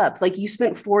shut up. Like you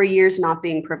spent 4 years not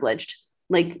being privileged.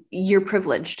 Like you're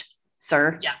privileged,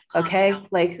 sir. Yeah. Okay. Down.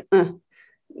 Like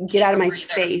get out of my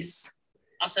face.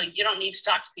 Also, you don't need to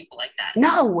talk to people like that.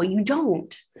 No, you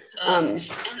don't. And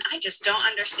I just don't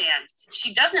understand.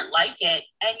 She doesn't like it,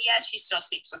 and yes, she still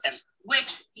sleeps with him.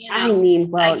 Which, I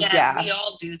mean, well, we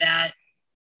all do that.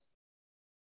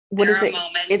 What is it?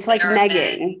 It's like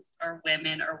negging, or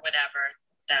women, or whatever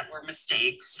that were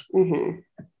mistakes. Mm-hmm.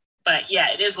 But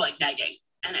yeah, it is like negging,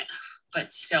 but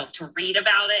still, to read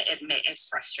about it, it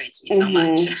frustrates me so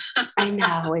much. I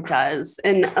know it does.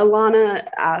 And Alana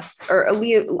asks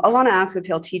if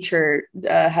he'll teach her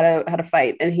how to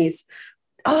fight, and he's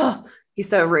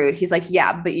so rude. He's like,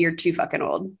 yeah, but you're too fucking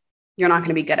old. You're not going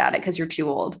to be good at it because you're too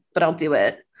old. But I'll do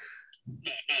it.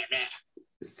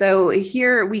 So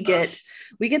here we get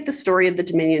the story of the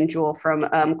Dominion Jewel from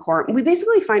Coram. We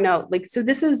basically find out like, so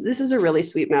this is a really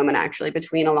sweet moment actually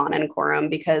between Alana and Coram,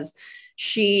 because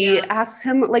she asks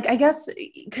him, like, I guess,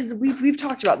 because we've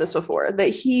talked about this before, that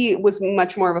he was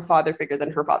much more of a father figure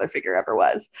than her father figure ever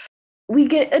was. We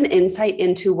get an insight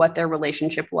into what their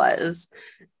relationship was.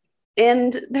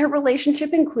 And their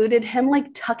relationship included him like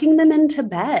tucking them into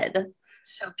bed.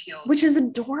 So cute. Which is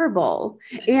adorable.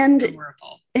 And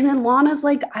Alana's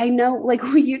like, I know, like,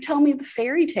 will you tell me the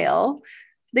fairy tale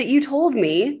that you told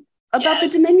me about the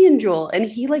Dominion Jewel? And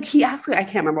he asks, I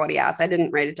can't remember what he asked. I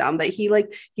didn't write it down, but he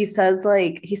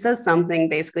says something,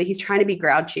 basically he's trying to be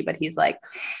grouchy, but he's like,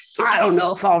 I don't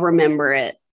know if I'll remember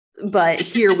it, but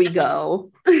here we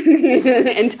go.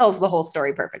 And tells the whole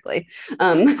story perfectly.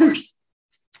 Of course.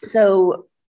 So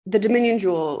the Dominion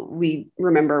Jewel, we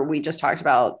just talked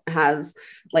about, has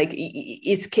like,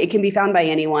 it can be found by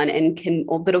anyone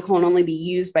but it can only be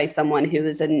used by someone who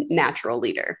is a natural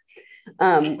leader.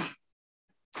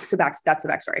 So that's the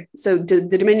backstory. So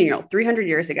the Dominion Jewel, 300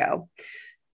 years ago,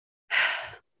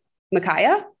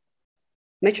 Mika,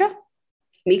 maybe?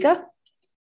 Mika?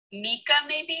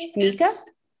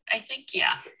 I think,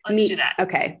 yeah. Let's do that.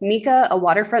 Okay. Mika, a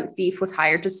waterfront thief, was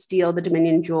hired to steal the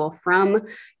Dominion Jewel from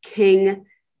King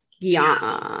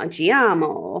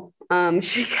Giamo.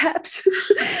 She kept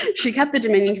the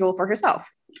Dominion Jewel for herself.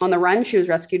 On the run, she was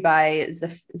rescued by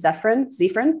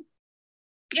Zephyrin.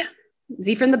 Yeah.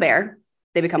 Zephyrin the bear.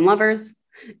 They become lovers.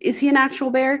 Is he an actual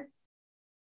bear?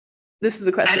 This is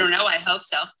a question. I don't know. I hope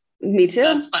so. Me too.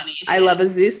 That's funny. I love a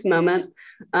Zeus moment.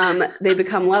 They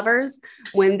become lovers.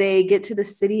 When they get to the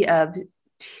city of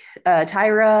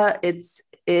Tyra, it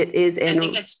is in... I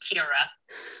think it's Tira.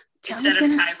 Instead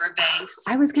of Tyra Banks.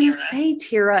 I was going to say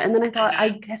Tira, and then I thought, I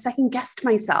guess I can guessed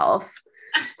myself.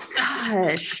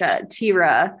 Gosh,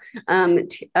 Tira.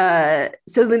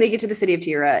 So when they get to the city of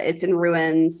Tira, it's in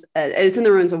ruins. It's in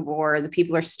the ruins of war. The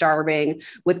people are starving.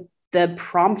 With the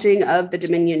prompting of the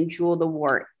Dominion Jewel, the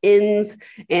war ends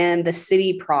and the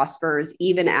city prospers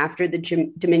even after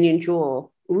the Dominion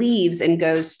Jewel leaves and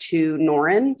goes to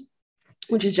Norrin,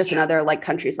 which is just another like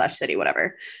country / city,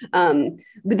 whatever. But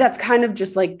that's kind of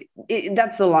just like,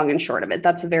 that's the long and short of it.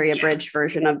 That's a very abridged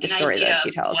version of the story that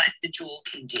she tells. What the jewel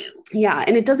can do. Yeah.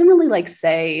 And it doesn't really like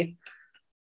say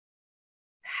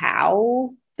how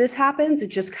this happens.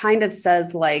 It just kind of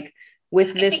says like,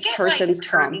 with this person's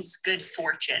turns good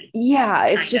fortune. Yeah.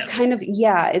 It's just kind of,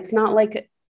 it's not like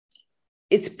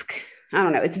it's, I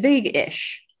don't know. It's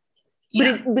vague-ish,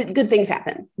 but good things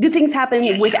happen. Good things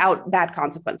happen without bad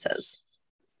consequences.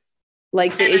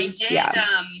 Like and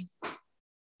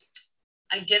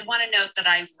I did want to note that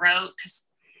I wrote, because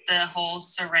the whole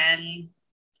Seren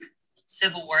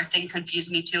Civil War thing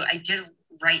confused me too. I did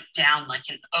write down like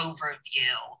an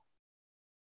overview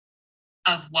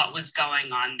of what was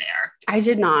going on there. I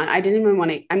did not. I didn't even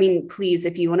want to. I mean, please,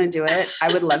 if you want to do it,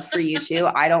 I would love for you to.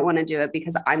 I don't want to do it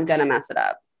because I'm going to mess it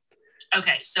up.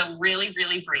 Okay. So really,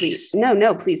 really brief. Please.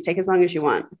 No, please take as long as you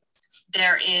want.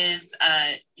 There is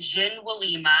Jin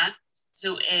Walima,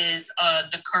 who is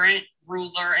the current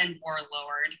ruler and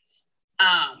warlord.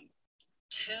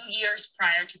 2 years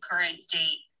prior to current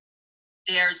date,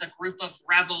 there's a group of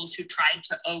rebels who tried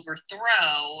to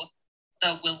overthrow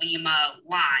the Walima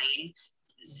line.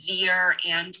 Zir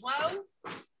Andwo,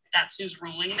 that's who's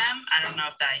ruling them. I don't know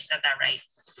if I said that right.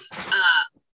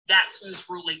 That's who's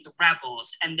ruling the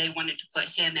rebels, and they wanted to put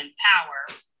him in power.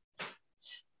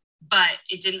 But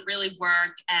it didn't really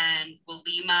work, and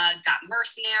Walima got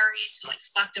mercenaries who like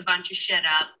fucked a bunch of shit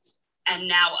up. And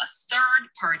now a third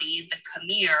party, the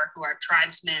Khmer, who are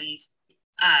tribesmen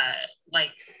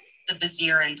like the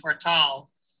Vizier and Tortal,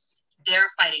 they're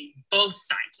fighting both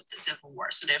sides of the Civil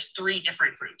War. So there's 3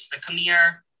 different groups: the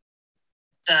Khmer,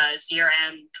 the Zir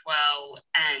Andwo,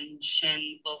 and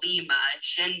Jin Walima.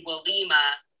 Jin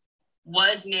Walima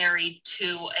was married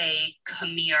to a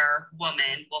Khmer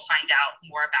woman. We'll find out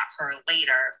more about her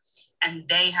later. And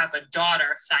they have a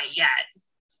daughter, Thayet,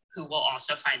 who we'll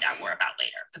also find out more about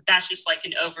later. But that's just like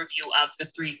an overview of the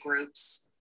 3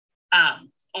 groups,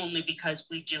 only because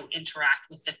we do interact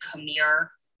with the Khmer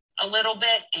a little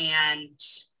bit, and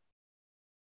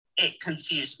it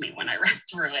confused me when I read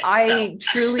through it. I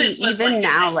truly, even like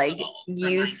now, like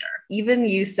you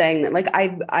saying that, like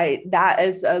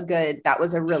that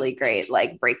was a really great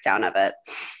like breakdown of it.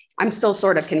 I'm still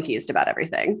sort of confused about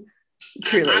everything.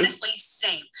 Truly. And honestly,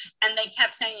 same. And they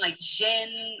kept saying like Jin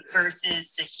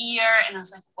versus Sahir, and I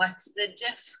was like, what's the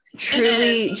difference?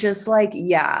 Truly, just like,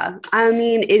 yeah. I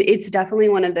mean, it's definitely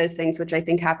one of those things which I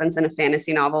think happens in a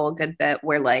fantasy novel a good bit,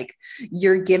 where like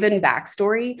you're given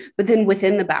backstory, but then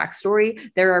within the backstory,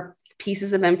 there are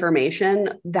pieces of information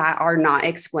that are not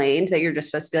explained that you're just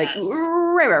supposed to be like,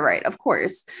 right, of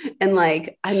course. And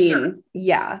like, I mean,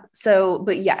 yeah. So,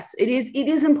 but yes, it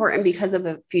is important because of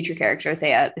a future character,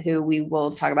 Thea, who we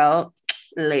will talk about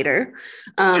later.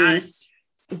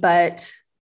 But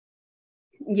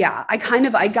yeah, I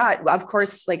got, of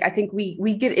course, like, I think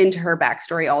we get into her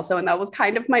backstory also. And that was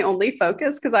kind of my only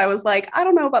focus, because I was like, I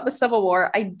don't know about the Civil War.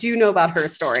 I do know about her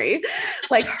story.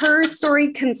 Like her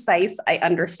story, concise. I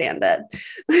understand it.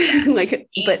 Yes, like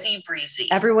easy breezy.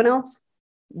 Everyone else,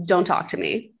 don't talk to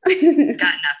me. Got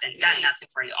nothing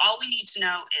for you. All we need to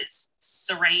know is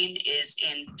Seren is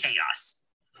in chaos.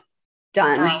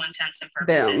 Done. For all intents and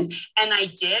purposes. Boom. And I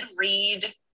did read,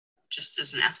 just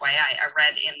as an FYI, I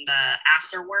read in the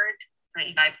afterword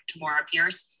written by Tamora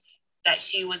Pierce that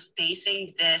she was basing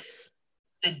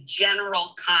the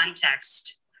general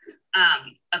context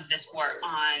of this war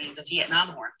on the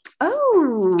Vietnam War.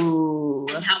 Oh.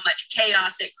 And how much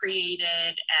chaos it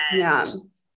created, and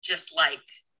just like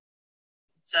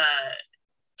the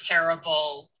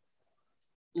terrible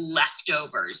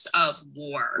leftovers of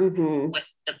war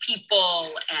with the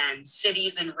people and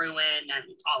cities in ruin and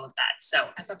all of that. So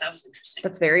I thought that was interesting.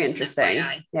 That's very interesting.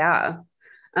 Yeah.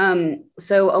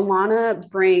 So Alana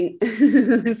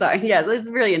sorry, yeah, it's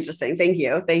really interesting. Thank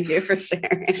you for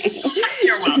sharing.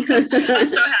 You're welcome. I'm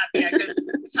so happy I could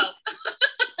help.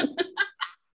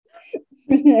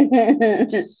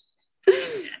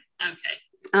 Okay.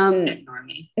 Ignore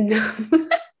me. No,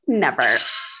 never.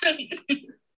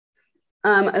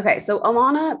 Okay, so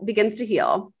Alana begins to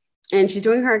heal. And she's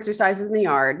doing her exercises in the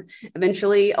yard.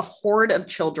 Eventually, a horde of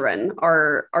children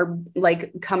are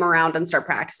like come around and start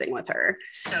practicing with her.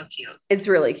 So cute. It's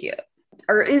really cute.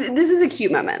 This is a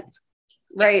cute moment,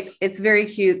 right? Yes. It's very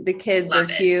cute. The kids are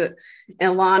cute.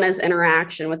 And Alana's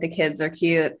interaction with the kids are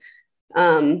cute.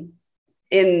 And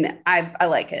I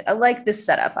like it. I like this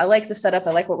setup. I like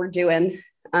what we're doing.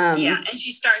 Yeah, and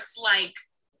she starts like,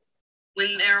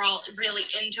 when they're all really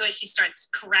into it, she starts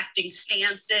correcting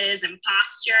stances and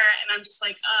posture. And I'm just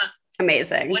like,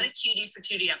 amazing. What a cutie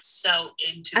patootie. I'm so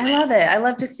into it. I love it. I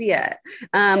love to see it.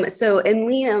 And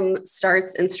Liam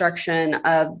starts instruction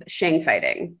of Shang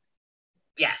fighting.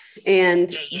 Yes. And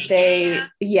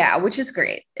which is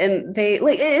great. And they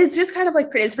like, it's just kind of like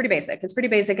it's pretty basic. It's pretty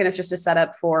basic. And it's just a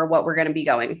setup for what we're going to be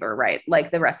going through, right? Like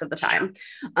the rest of the time.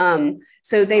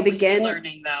 So they begin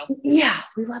learning though. Yeah.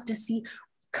 We love to see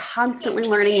constantly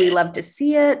learning. We love to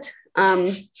see it. And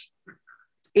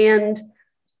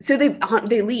so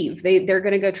they leave. They're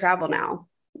going to go travel now.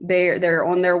 They're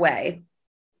on their way.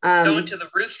 Going to the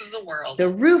roof of the world. The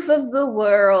roof of the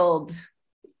world.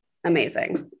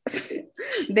 Amazing.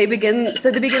 They begin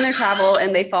their travel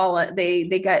and they fall into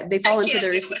their the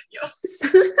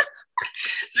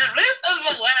roof of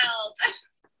the world.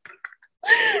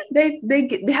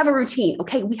 They have a routine.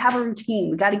 Okay, we have a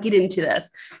routine. We got to get into this.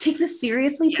 Take this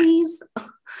seriously, please.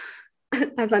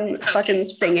 As I'm fucking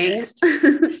singing.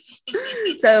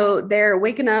 So they're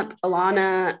waking up.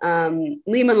 Alana,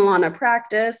 Liam and Alana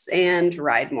practice and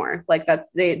ride more. Like that's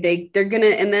they're gonna,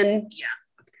 and then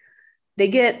they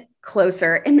get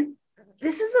closer. And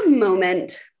this is a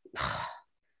moment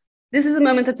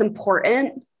that's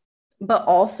important, but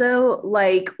also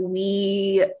like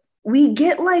we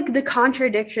get like the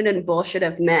contradiction and bullshit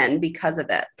of men because of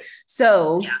it.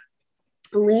 So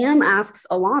Liam asks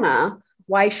Alana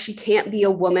why she can't be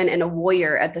a woman and a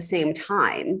warrior at the same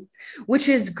time, which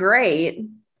is great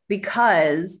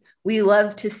because we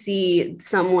love to see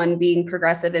someone being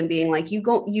progressive and being like, you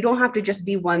don't have to just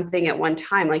be one thing at one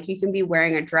time. Like you can be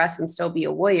wearing a dress and still be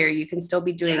a warrior. You can still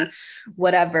be doing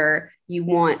whatever you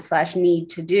want /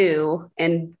 need to do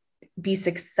and be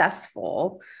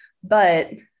successful.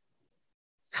 But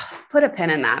put a pin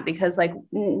in that because like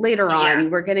later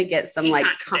on we're going to get some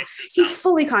he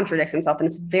fully contradicts himself and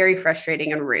it's very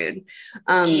frustrating and rude.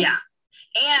 And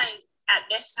at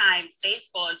this time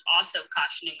Faithful is also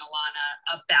cautioning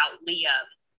Alana about Liam,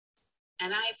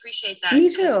 and I appreciate that. Me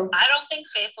too. I don't think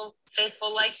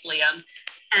Faithful likes Liam,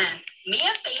 and me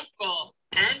and Faithful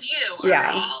and you are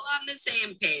all on the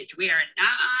same page. We are not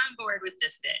on board with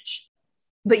this bitch.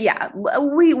 But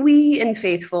we and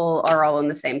Faithful are all on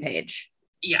the same page.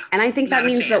 Yeah. And I think that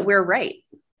means that we're right.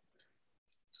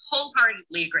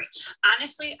 Wholeheartedly agree.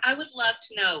 Honestly, I would love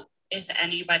to know if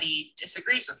anybody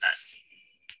disagrees with us.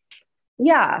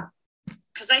 Yeah.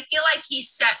 Because I feel like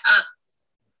he's set up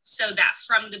so that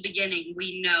from the beginning,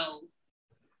 we know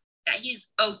that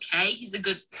he's okay. He's a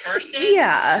good person.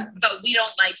 Yeah. But we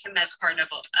don't like him as part of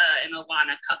an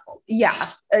Alana couple. Yeah.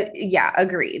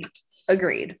 Agreed.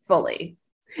 Fully.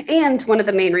 And one of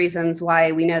the main reasons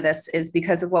why we know this is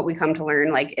because of what we come to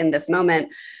learn, like in this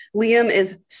moment, Liam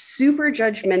is super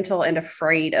judgmental and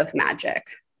afraid of magic.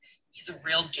 He's a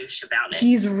real douche about it.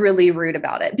 He's really rude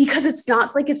about it because it's not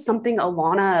like it's something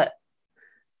Alana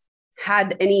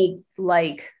had any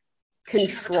like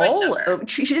control over.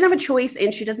 She didn't have a choice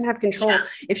and she doesn't have control. Yeah.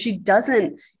 If she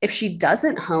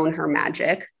doesn't hone her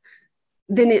magic,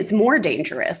 then it's more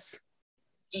dangerous.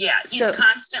 Yeah, he's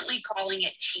constantly calling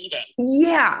it cheating.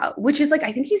 Yeah, which is like,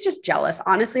 I think he's just jealous.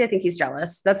 Honestly, I think he's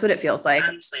jealous. That's what it feels like.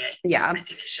 Honestly, I think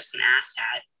he's just an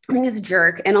asshat. I think it's a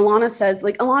jerk. And Alana says,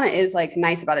 like, Alana is like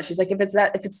nice about it. She's like, if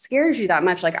it scares you that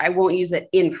much, like, I won't use it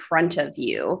in front of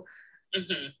you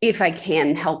if I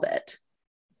can help it.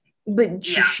 But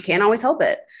she can't always help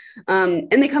it. And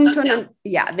they come to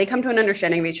an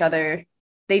understanding of each other.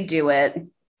 They do it.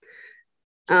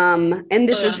 And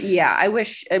this is,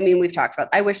 we've talked about,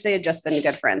 I wish they had just been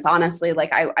good friends. Honestly,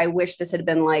 like, I wish this had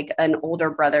been like an older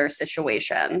brother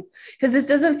situation, because this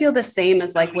doesn't feel the same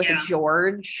as like with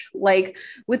George. Like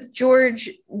with George,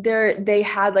 they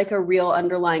had like a real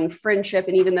underlying friendship.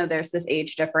 And even though there's this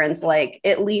age difference, like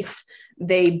at least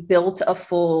they built a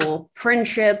full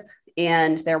friendship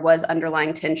and there was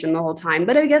underlying tension the whole time.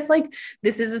 But I guess like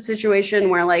this is a situation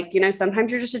where like, you know,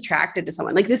 sometimes you're just attracted to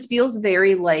someone. Like this feels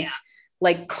very like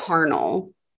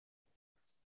carnal.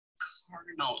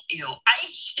 Carnal, ew. I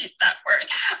hate that word.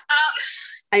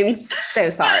 I'm so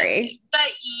sorry. But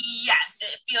yes,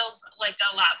 it feels like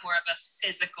a lot more of a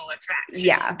physical attraction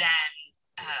than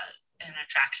an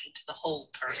attraction to the whole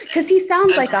person. Because he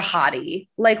sounds like a hottie.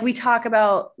 Like we talk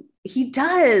about, he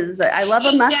does. I love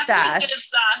a mustache.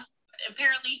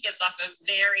 Apparently he gives off a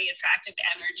very attractive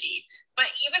energy. But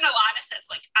even Alana says,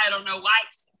 like, I don't know why,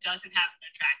 because he doesn't have an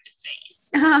attractive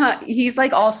face. He's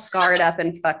like all scarred up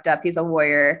and fucked up. He's a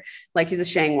warrior, like he's a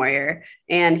Shang warrior.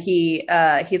 And he's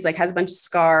like has a bunch of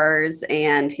scars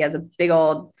and he has a big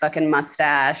old fucking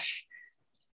mustache.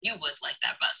 You would like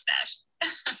that mustache.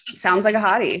 Sounds like a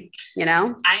hottie, you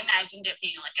know? I imagined it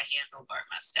being like a handlebar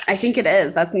mustache. I think it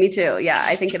is. That's me too. Yeah,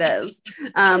 I think it is.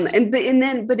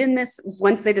 But in this,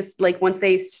 once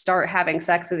they start having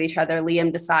sex with each other,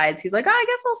 Liam decides, he's like, oh, I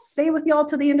guess I'll stay with y'all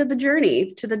to the end of the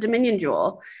journey to the Dominion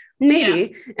Jewel.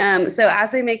 Maybe. Yeah. So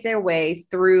as they make their way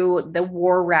through the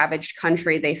war ravaged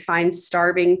country, they find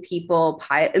starving people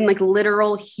in like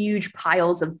literal huge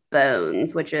piles of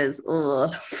bones, which is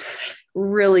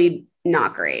really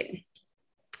not great.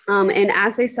 And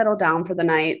as they settle down for the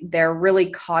night, they're really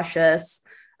cautious,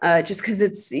 just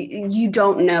because you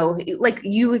don't know, like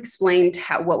you explained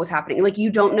what was happening. Like,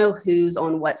 you don't know who's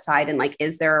on what side and like,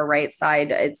 is there a right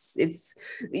side?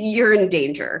 You're in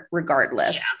danger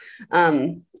regardless. Yeah.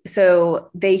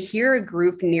 So they hear a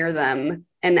group near them,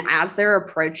 and as they're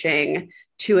approaching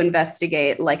to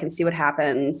investigate, like, and see what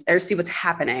happens or see what's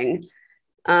happening,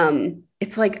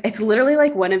 it's literally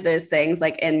like one of those things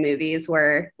like in movies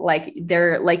where like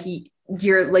they're like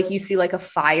you're like you see like a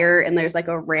fire and there's like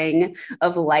a ring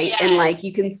of light and like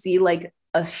you can see like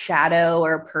a shadow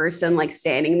or a person like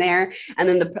standing there, and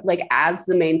then as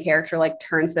the main character like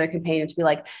turns to their companion to be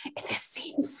like, this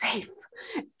seems safe,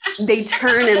 they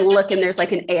turn and look and there's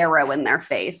like an arrow in their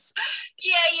face.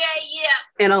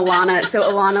 And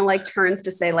Alana like turns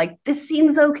to say like, this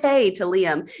seems okay to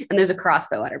Liam, and there's a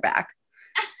crossbow at her back.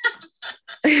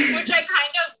 Which I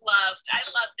kind of loved. I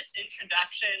love this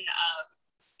introduction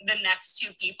of the next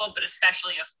two people, but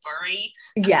especially of Burry.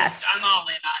 Yes. I'm all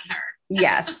in on her.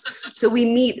 Yes. So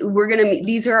we're going to meet,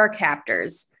 these are our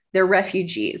captors. They're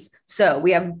refugees. So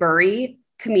we have Burry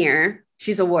Khmer.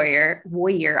 She's a warrior.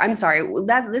 I'm sorry.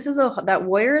 That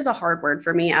warrior is a hard word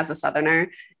for me as a Southerner.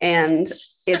 And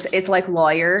it's like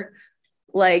lawyer.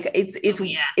 Like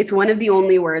it's one of the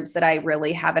only words that I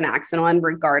really have an accent on,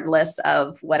 regardless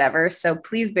of whatever. So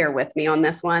please bear with me on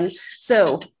this one.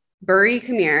 So Burry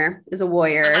Khmer is a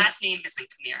warrior. Her last name isn't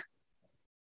Khmer.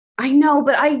 I know,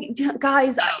 but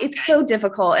it's so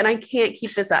difficult, and I can't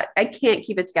keep this up. I can't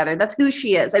keep it together. That's who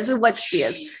she is. That's what she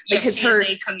is. Because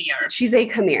she's a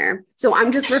Khmer. So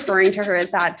I'm just referring to her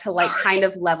as that to like kind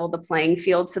of level the playing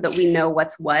field so that we know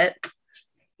what's what.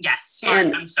 Yes.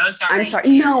 And I'm so sorry. I'm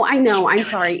sorry. No, I know. I'm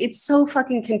sorry. It's so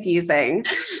fucking confusing.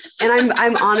 And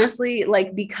I'm honestly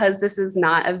like, because this is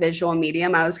not a visual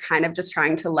medium, I was kind of just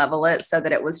trying to level it so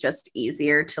that it was just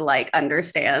easier to like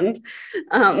understand.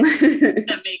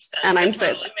 That makes sense. And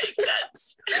makes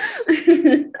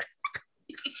sense.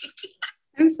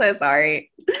 I'm so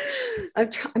sorry. I'm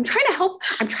trying to help.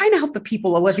 I'm trying to help the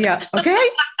people, Olivia. Okay.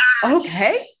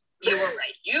 Okay. You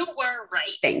were right.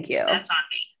 Thank you. That's on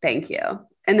me. Thank you.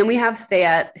 And then we have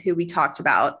Thayet, who we talked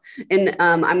about. And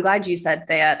I'm glad you said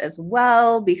Thayet as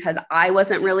well, because I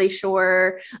wasn't really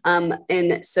sure.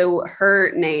 And so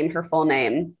her full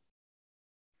name,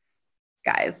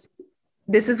 guys,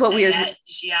 this is what we are.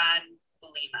 Jian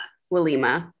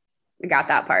Walima. I got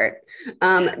that part.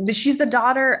 But she's the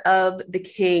daughter of the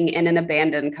king in an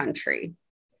abandoned country.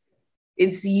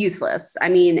 It's useless. I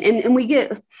mean, and we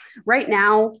get right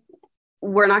now,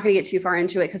 we're not going to get too far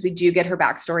into it because we do get her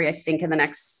backstory, I think, in the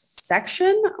next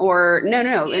section, or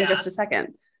no, in just a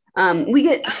second. We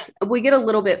get a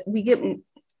little bit, we get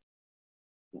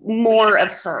more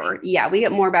of her. Yeah, we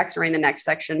get more backstory in the next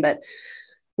section, but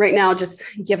right now, just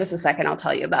give us a second. I'll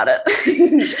tell you about it.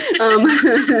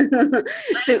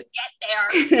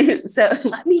 So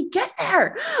let me get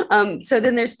there. So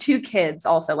then there's two kids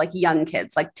also, like young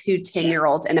kids, like two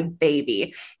 10-year-olds and a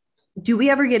baby. Do we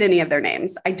ever get any of their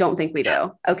names? I don't think we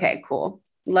do. Okay, cool.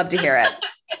 Love to hear it.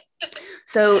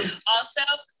 So also,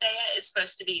 Thea is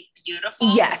supposed to be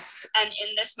beautiful. Yes. And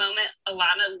in this moment,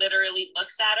 Alana literally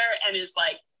looks at her and is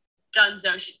like,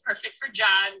 Dunzo, she's perfect for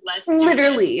John. Let's do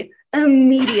literally this.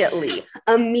 Immediately.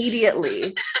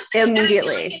 And I feel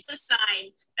like it's a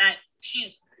sign that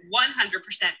she's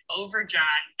 100% over John,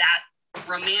 that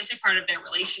romantic part of their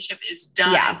relationship is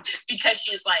done because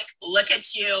she's like, look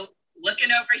at you,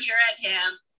 looking over here at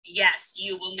him. Yes,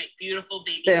 you will make beautiful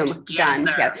babies. Boom, done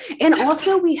together. And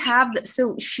also we have,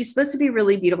 so she's supposed to be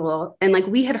really beautiful. And like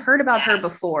we had heard about her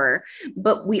before,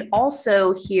 but we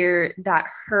also hear that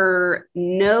her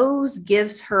nose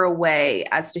gives her away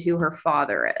as to who her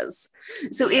father is.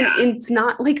 So it's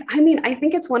not like, I mean, I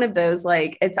think it's one of those,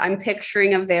 like I'm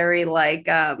picturing a very like,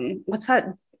 what's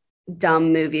that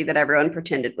dumb movie that everyone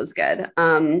pretended was good?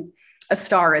 A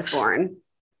Star is Born.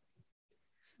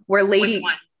 Where Which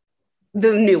one?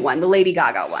 The new one, the Lady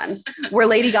Gaga one, where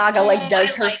Lady Gaga like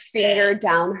does her finger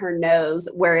down her nose,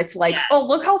 where it's like, oh,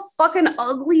 look how fucking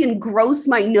ugly and gross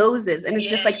my nose is. And it's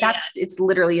just like, it's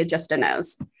literally just a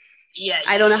nose. Yeah.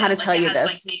 I don't know how to tell you this.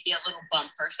 Like maybe a little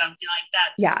bump or something like that.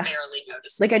 Yeah. Barely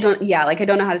noticeable. Like, I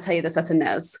don't know how to tell you this. That's a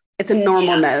nose. It's a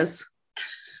normal nose.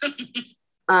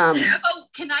 Oh,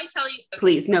 can I tell you? Okay,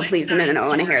 please. No, please. No. I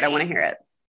want to hear it. I want to hear it.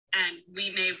 And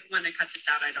we may want to cut this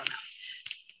out. I don't know.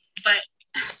 But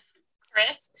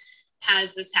Chris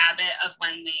has this habit of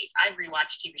I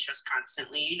rewatch TV shows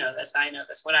constantly. You know this, I know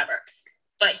this, whatever.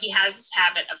 But he has this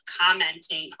habit of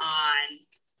commenting on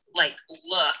like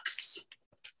looks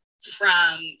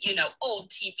from, old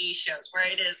TV shows where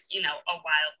it is, a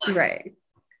wild look. Right.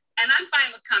 And I'm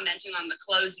fine with commenting on the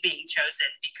clothes being chosen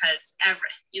because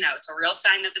it's a real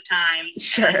sign of the times.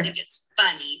 Sure. And I think it's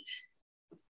funny.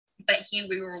 But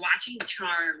we were watching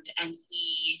Charmed and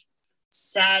he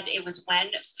said it was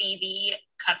when Phoebe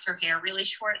cuts her hair really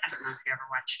short. I don't know if you ever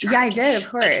watched Charmed. Yeah, I did, of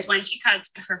course. But it's when she cuts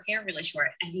her hair really short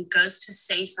and he goes to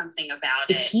say something about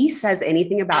it. If he says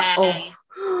anything about and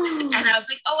I was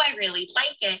like, oh, I really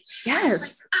like it. Yes. I was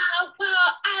like, oh,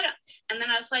 well, I don't. And then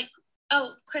I was like,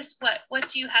 oh, Chris, what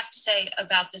do you have to say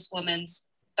about this woman's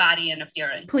body and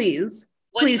appearance? Please.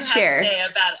 What Please do you share. have to say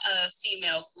about a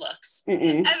female's looks? Mm-mm.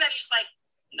 And then he's like,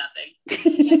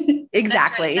 nothing.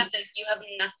 Exactly. Right, nothing. You have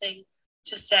nothing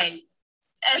to say.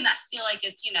 And I feel like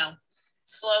it's,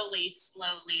 slowly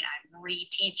I'm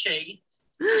reteaching.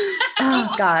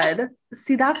 Oh God.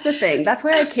 See, that's the thing. That's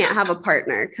why I can't have a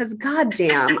partner because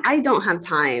goddamn, I don't have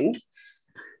time.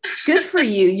 Good for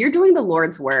you. You're doing the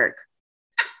Lord's work.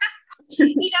 He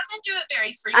doesn't do it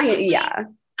very frequently.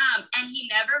 And he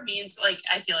never means I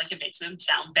feel like it makes him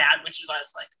sound bad, which is why I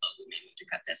was like, oh, we may need to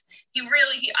cut this. He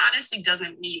honestly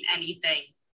doesn't mean anything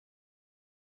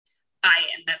by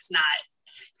it. And that's not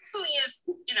who he is,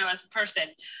 as a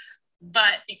person.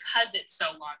 But because it's so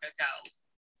long ago,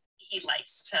 he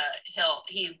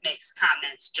makes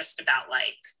comments just about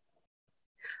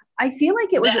I feel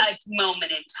like it was a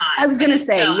moment in time. I was going to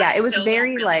say, it was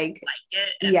very really like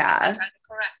it. So I try to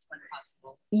correct when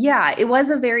possible. Yeah, it was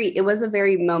a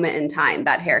very moment in time,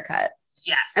 that haircut.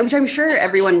 Yes. And which I'm sure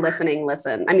everyone listening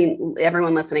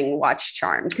watched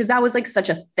Charmed because that was like such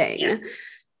a thing. Yeah.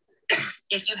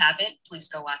 If you haven't, please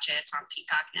go watch it. It's on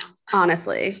Peacock now.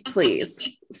 Honestly, please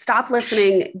stop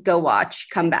listening. Go watch.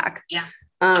 Come back. Yeah.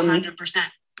 100%.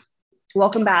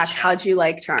 Welcome back. How'd you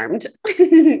like Charmed?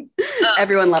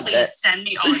 Everyone loved it. Send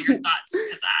me all your thoughts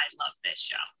because I love this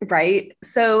show. Right.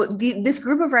 So this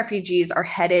group of refugees are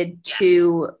headed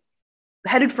for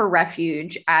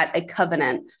refuge at a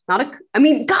covenant. God damn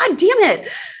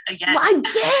it.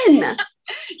 Again.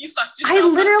 You fucked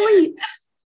yourself.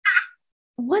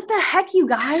 What the heck, you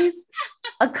guys?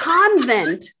 A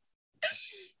convent.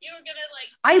 You were gonna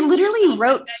I literally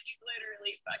wrote. You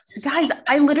literally fucked yourself. Guys,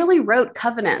 I literally wrote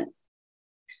covenant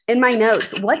in my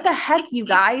notes. What the heck, you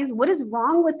guys? What is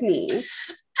wrong with me?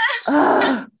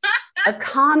 Ugh. A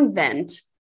convent,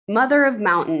 mother of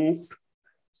mountains.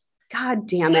 God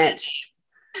damn it.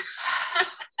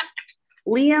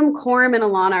 Liam, Coram, and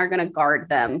Alana are going to guard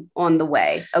them on the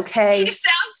way. Okay. You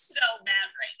sound so mad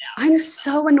right now. I'm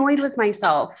so annoyed with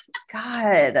myself.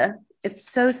 God, it's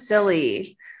so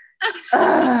silly.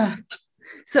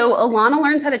 So Alana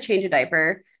learns how to change a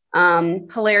diaper.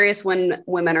 Hilarious when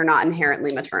women are not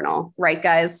inherently maternal. Right,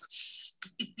 guys?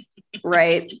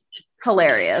 Right?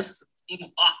 Hilarious.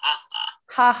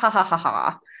 Ha, ha, ha, ha,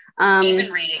 ha.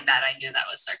 Even reading that, I knew that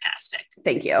was sarcastic.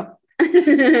 Thank you.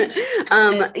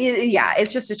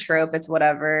 It's just a trope. It's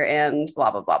whatever, and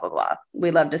blah blah blah blah blah. We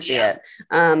love to see it.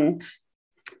 And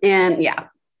yeah,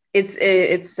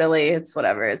 it's silly. It's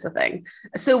whatever. It's a thing.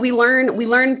 So we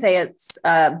learn Thayet's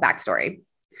backstory,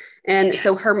 and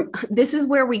so this is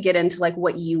where we get into like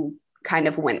what you kind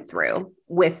of went through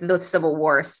with the Civil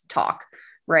War talk,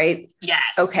 right?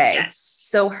 Yes. Okay. Yes.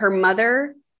 So her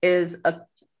mother is a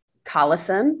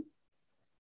Callison.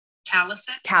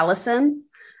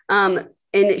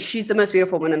 and she's the most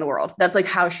beautiful woman in the world. That's like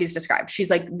how she's described. She's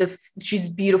like she's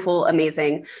beautiful,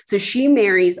 amazing. So she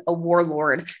marries a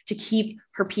warlord to keep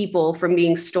her people from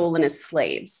being stolen as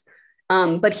slaves.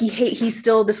 But he's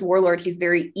still this warlord. He's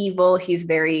very evil. He's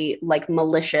very like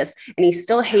malicious, and he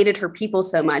still hated her people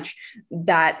so much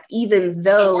that even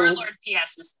though the warlord,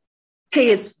 yes, is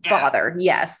Theod's father,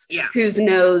 yes, yeah, whose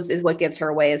nose is what gives her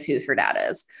away as who her dad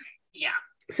is. Yeah.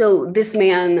 So this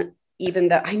man, even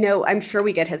though I'm sure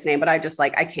we get his name, but I just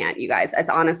like, I can't, you guys.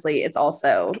 It's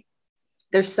also,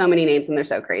 there's so many names and they're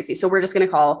so crazy. So we're just going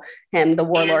to call him the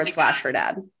warlord / her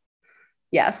dad.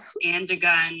 Yes.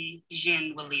 Andagun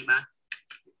Jin Walima.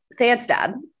 Theod's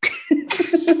dad.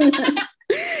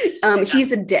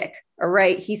 He's a dick. All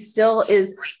right. He still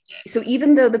is. So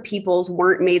even though the peoples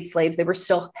weren't made slaves, they were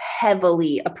still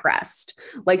heavily oppressed.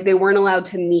 Like they weren't allowed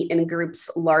to meet in groups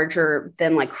larger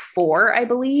than like 4, I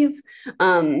believe.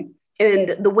 And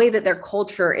the way that their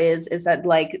culture is that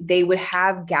like they would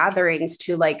have gatherings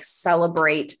to like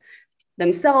celebrate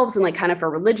themselves and like kind of for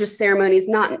religious ceremonies,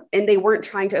 and they weren't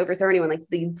trying to overthrow anyone. Like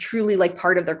they truly like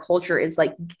part of their culture is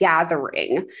like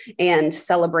gathering and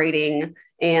celebrating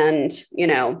and,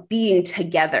 being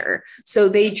together. So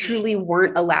they truly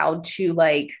weren't allowed to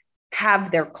like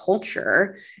have their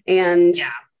culture. And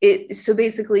so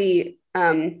basically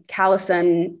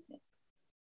Callison,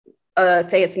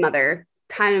 Theod's mother,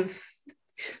 kind of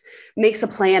makes a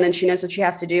plan, and she knows what she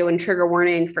has to do. And trigger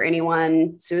warning for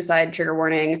anyone, suicide trigger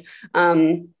warning.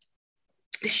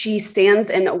 She stands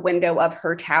in a window of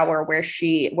her tower where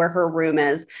her room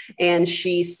is, and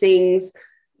she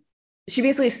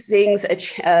basically sings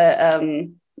the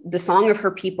song of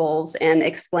her peoples and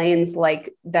explains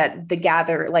like that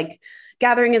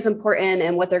gathering is important,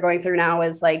 and what they're going through now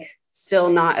is like still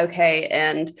not okay.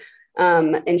 And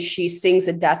she sings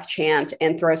a death chant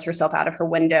and throws herself out of her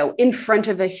window in front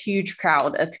of a huge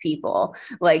crowd of people,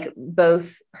 like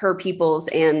both her peoples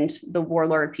and the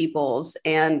warlord peoples.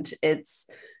 And it's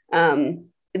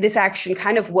this action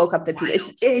kind of woke up the people.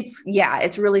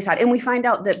 It's really sad. And we find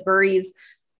out that Burry's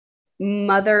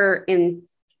mother and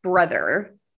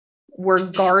brother were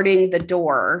guarding the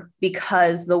door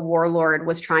because the warlord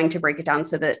was trying to break it down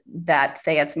so that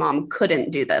Theod's mom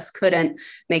couldn't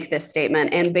make this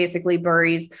statement. And basically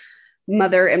Burry's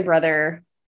mother and brother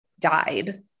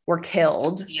were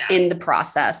killed in the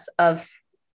process of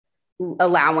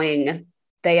allowing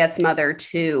Theod's mother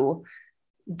to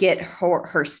get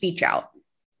her speech out.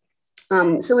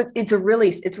 So it's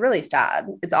really sad.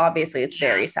 It's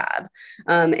very sad.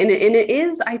 And it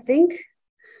is, I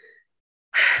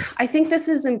think this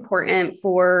is important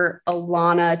for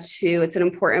Alana too. It's an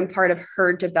important part of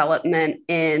her development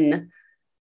in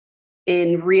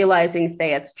realizing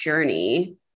Theod's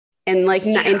journey and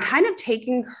and kind of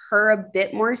taking her a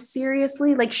bit more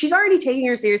seriously. Like she's already taking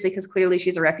her seriously because clearly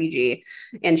she's a refugee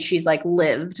and she's like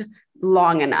lived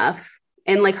long enough.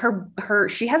 And like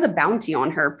she has a bounty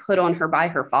on her put on her by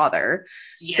her father.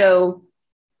 Yeah. So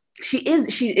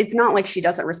it's not like she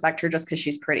doesn't respect her just because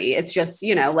she's pretty. It's just,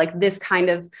 like this kind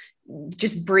of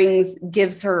just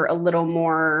gives her a little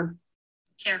more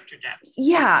character depth.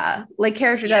 Yeah. Like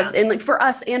character depth. And like for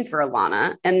us and for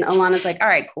Alana. And Alana's like, all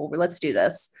right, cool. Let's do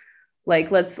this.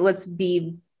 Like, let's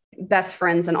be best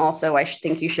friends. And also I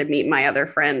think you should meet my other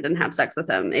friend and have sex with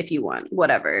him if you want,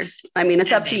 whatever. I mean,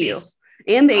 it's up to you.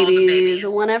 And babies,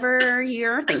 whenever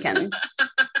you're thinking.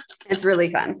 It's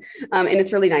really fun. And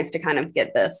it's really nice to kind of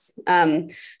get this.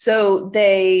 So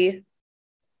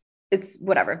it's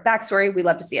whatever. Backstory, we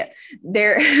love to see it.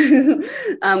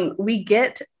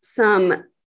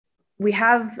 We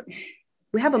have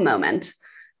a moment.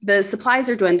 The supplies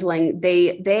are dwindling.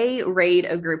 They raid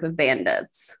a group of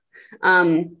bandits.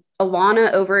 Alana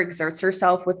overexerts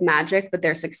herself with magic, but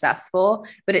they're successful,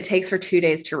 but it takes her 2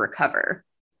 days to recover.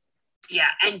 Yeah.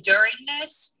 And during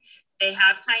this, they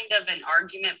have kind of an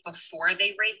argument before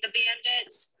they raid the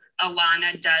bandits.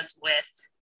 Alana does with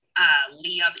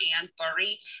Liam and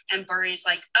Burry. And Burry's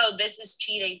like, oh, this is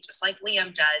cheating just like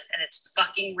Liam does. And it's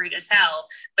fucking rude as hell.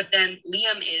 But then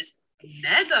Liam is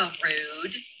mega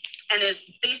rude and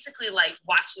is basically like,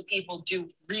 watch the people do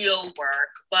real work,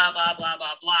 blah, blah, blah,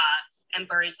 blah, blah. And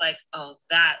Burry's like, oh,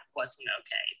 that wasn't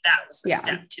okay. That was a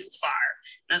step too far.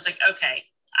 And I was like, okay,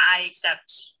 I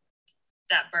accept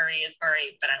that Burry is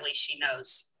Burry, but at least she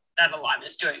knows that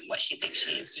Alana's doing what she thinks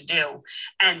she needs to do.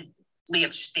 And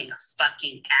Liam's just being a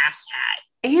fucking asshat.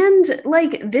 And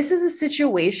like, this is a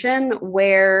situation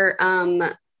where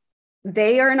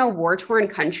they are in a war-torn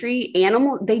country.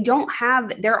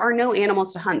 There are no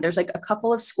animals to hunt. There's like a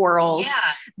couple of squirrels.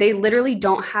 Yeah. They literally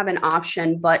don't have an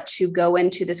option but to go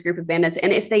into this group of bandits.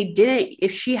 And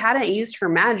if she hadn't used her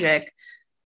magic,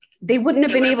 they wouldn't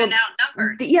have been able been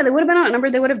outnumbered. Yeah, they would have been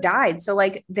outnumbered. They would have died. So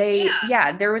like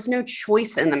there was no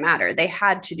choice in the matter. They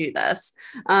had to do this.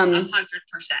 100%.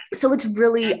 So it's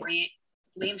really,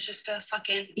 Liam's just a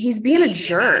fucking, he's being a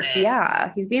jerk.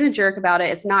 Yeah. He's being a jerk about it.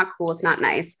 It's not cool. It's not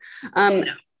nice. No.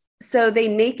 So they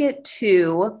make it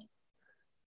to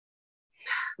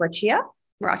Rachia,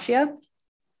 maybe.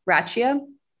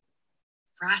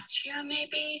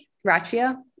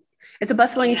 Rachia. It's a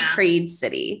bustling trade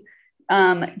city.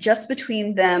 Just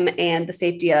between them and the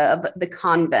safety of the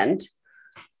convent.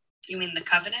 You mean the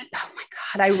Covenant? Oh my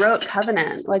God, I wrote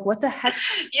Covenant. Like, what the heck?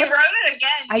 You wrote it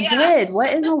again. I did.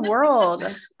 What in the world?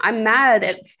 I'm mad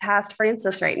at past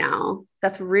Francis right now.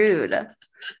 That's rude.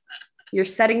 You're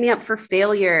setting me up for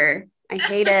failure. I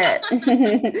hate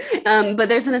it. But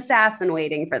there's an assassin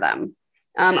waiting for them.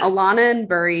 Yes. Alana and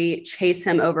Burry chase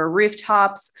him over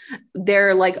rooftops.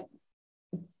 They're like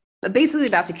basically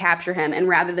about to capture him. And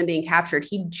rather than being captured,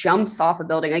 he jumps off a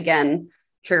building. Again,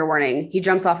 trigger warning. He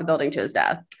jumps off a building to his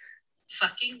death.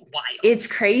 Fucking wild. It's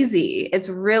crazy. It's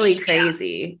really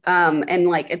crazy. And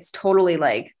like, it's totally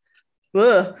like,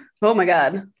 ugh, oh my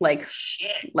God. Like,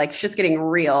 shit's getting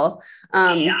real.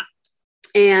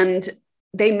 And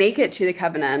they make it to the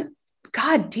Covenant.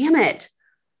 God damn it.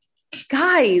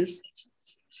 Guys,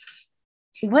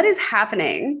 what is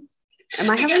happening? Am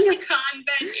I having a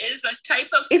convent is a type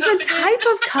of It's covenant. A type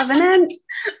of covenant.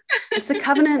 It's a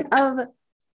covenant of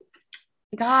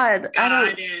God. I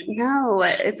don't know.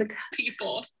 It's a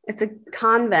people. It's a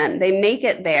convent. They make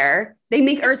it there.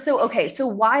 So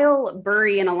while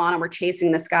Burry and Alana were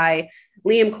chasing this guy,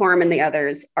 Liam, Coram, and the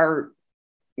others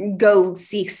go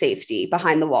seek safety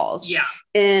behind the walls. Yeah.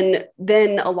 And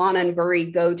then Alana and Burry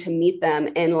go to meet them,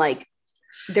 and like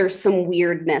there's some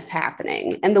weirdness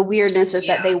happening. And the weirdness is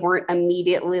that they weren't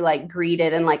immediately like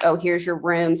greeted and like, oh, here's your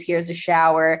rooms, here's a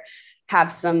shower,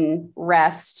 have some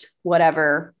rest,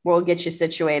 whatever, we'll get you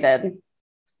situated.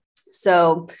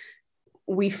 So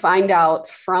we find out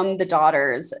from the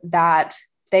daughters that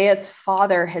Theod's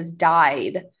father has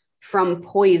died from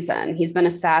poison. He's been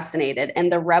assassinated.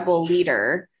 And the rebel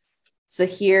leader,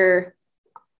 Zahir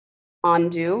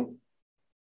Onduo,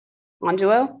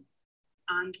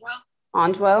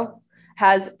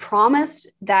 has promised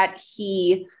that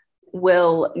he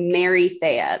will marry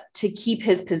Thea to keep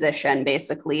his position,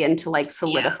 basically, and to like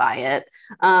solidify it,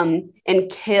 and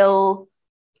kill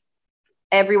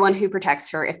everyone who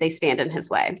protects her if they stand in his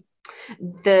way.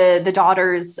 The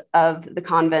daughters of the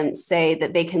convent say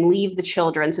that they can leave the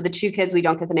children. So the two kids we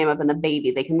don't get the name of and the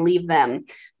baby, they can leave them.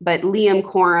 But Liam,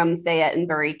 Coram, Thea, and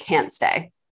Burry can't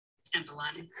stay. And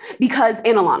Alana.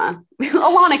 And Alana.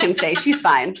 Alana can stay. She's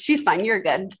fine. She's fine. You're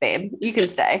good, babe. You can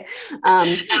stay. And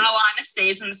Alana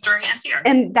stays in the story ends here.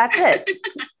 And that's it.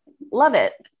 Love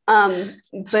it.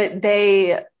 But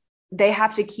they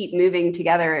have to keep moving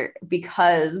together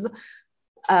because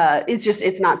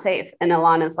it's not safe. And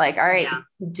Alana's like, all right,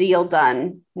 deal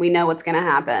done. We know what's going to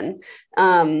happen.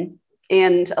 And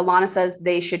Alana says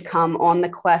they should come on the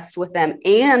quest with them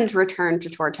and return to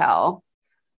Tortel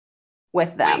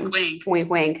with them. Wink, wink,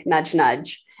 wink, nudge,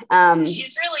 nudge.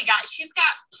 She's got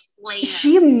plans.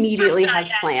 She immediately has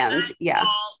plans. Yeah.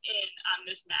 All in on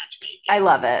this matchmaking. I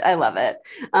love it.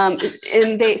 And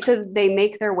they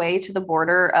make their way to the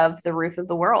border of the roof of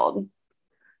the world.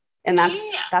 And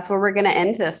that's where we're going to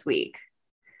end this week.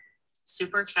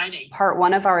 Super exciting. Part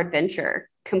 1 of our adventure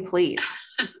complete.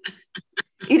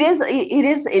 It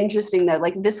is interesting though.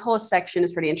 Like this whole section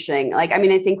is pretty interesting. Like, I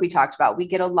mean, I think we talked about, we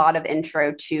get a lot of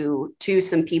intro to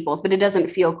some peoples, but it doesn't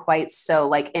feel quite so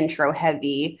like intro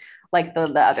heavy like the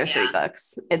other 3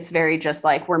 books. It's very just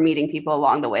like, we're meeting people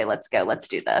along the way. Let's go. Let's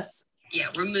do this. Yeah.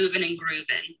 We're moving and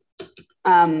grooving.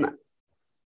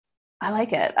 I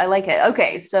like it.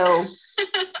 Okay. So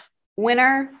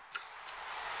winner,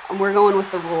 we're going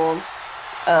with the rules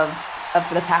of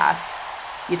the past.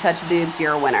 You touch boobs,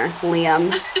 you're a winner.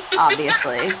 Liam,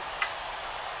 obviously.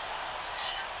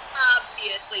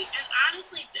 Obviously. And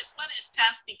honestly, this one is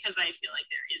tough because I feel like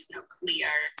there is no clear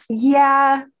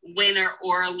winner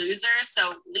or loser.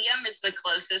 So Liam is the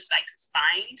closest I could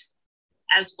find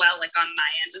as well, like on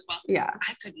my end as well. Yeah.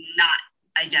 I could not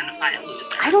identify a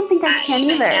loser. I don't think I can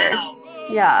either. Now.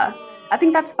 Yeah. I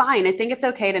think that's fine. I think it's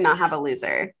okay to not have a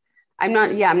loser. I'm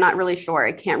not really sure.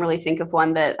 I can't really think of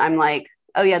one that I'm like,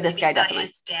 oh yeah, this guy definitely.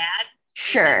 It's dad.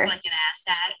 Sure. Like an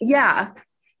asshat. Yeah.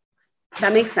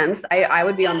 That makes sense. I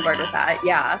would be on board with that.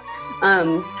 Yeah.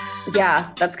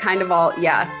 Yeah, that's kind of all.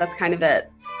 Yeah, that's kind of it.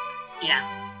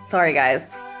 Yeah. Sorry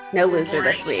guys. No loser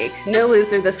this week. No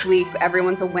loser this week.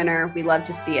 Everyone's a winner. We love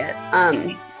to see it.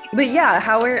 But yeah,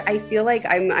 I feel like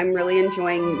I'm really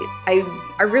enjoying. I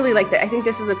really like that. I think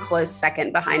this is a close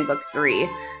second behind book 3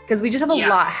 because we just have a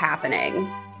lot happening.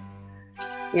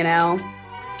 You know.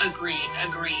 Agreed.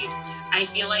 I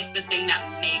feel like the thing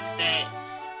that makes it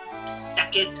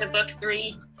second to book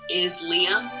 3 is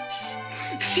Liam.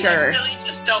 Sure. I really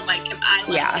just don't like him. I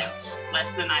like him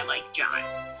less than I like John.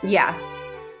 Yeah.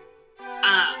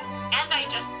 And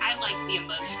I like the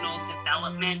emotional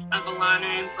development of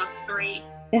Alana in book 3.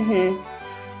 Mm-hmm.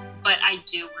 But I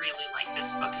do really like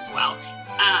this book as well.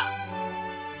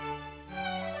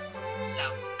 So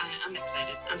I'm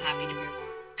excited. I'm happy to be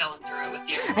going through it with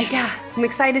you. Yeah, I'm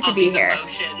excited to be here.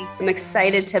 Emotions. I'm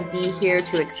excited to be here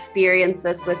to experience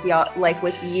this with y'all, like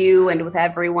with you and with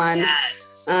everyone.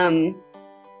 Yes. I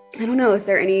don't know. Is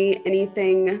there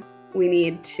anything we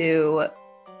need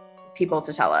people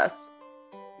to tell us?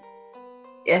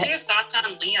 What are your thoughts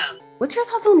on Liam? What's your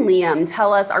thoughts on Liam?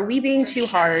 Tell us, are we being too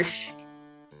harsh?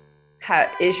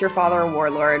 Is your father a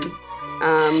warlord?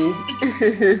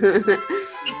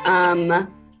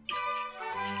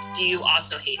 Do you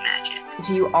also hate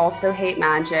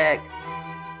magic?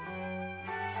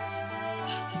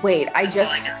 Wait,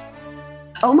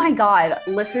 oh my God,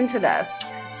 listen to this.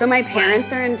 So my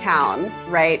parents are in town,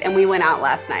 right? And we went out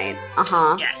last night.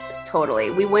 Yes. Totally.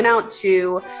 We went out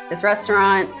to this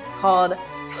restaurant called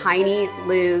Tiny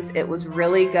Lou's. It was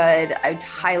really good. I'd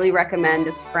highly recommend.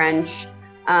 It's French.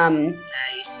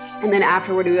 Nice. And then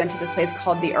afterward, we went to this place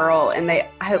called the Earl, and we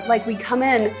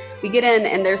get in,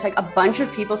 and there's like a bunch of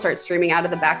people start streaming out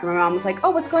of the back. And my mom was like,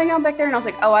 "Oh, what's going on back there?" And I was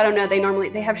like, "Oh, I don't know.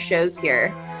 They have shows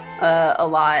here, a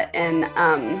lot." And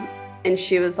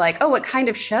she was like, "Oh, what kind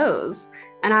of shows?"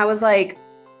 And I was like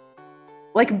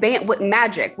what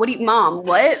magic? What do you, Mom?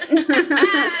 What?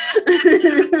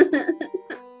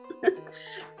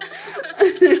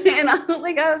 And I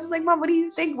was just like, Mom, what do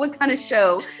you think? What kind of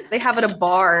show they have at a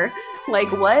bar?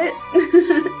 Like what? I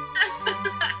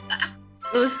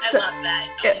love that.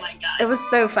 Oh my God. It was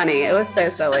so funny. It was so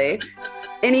silly.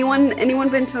 Anyone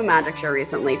been to a magic show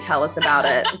recently? Tell us about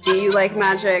it. Do you like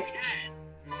magic?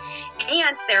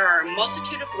 And there are a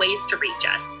multitude of ways to reach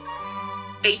us.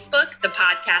 Facebook, The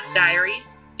Podcast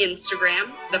Diaries.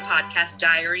 Instagram, The Podcast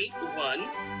Diary 1.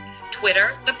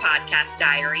 Twitter, The Podcast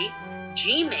Diary.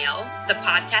 Gmail,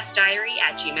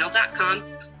 thepodcastdiary@gmail.com,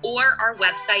 or our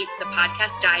website,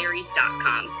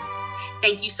 thepodcastdiaries.com.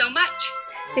 Thank you so much.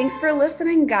 Thanks for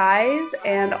listening, guys.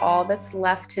 And all that's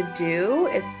left to do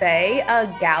is say a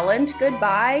gallant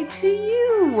goodbye to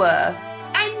you.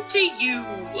 And to you.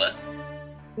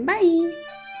 Bye.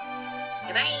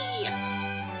 Goodbye.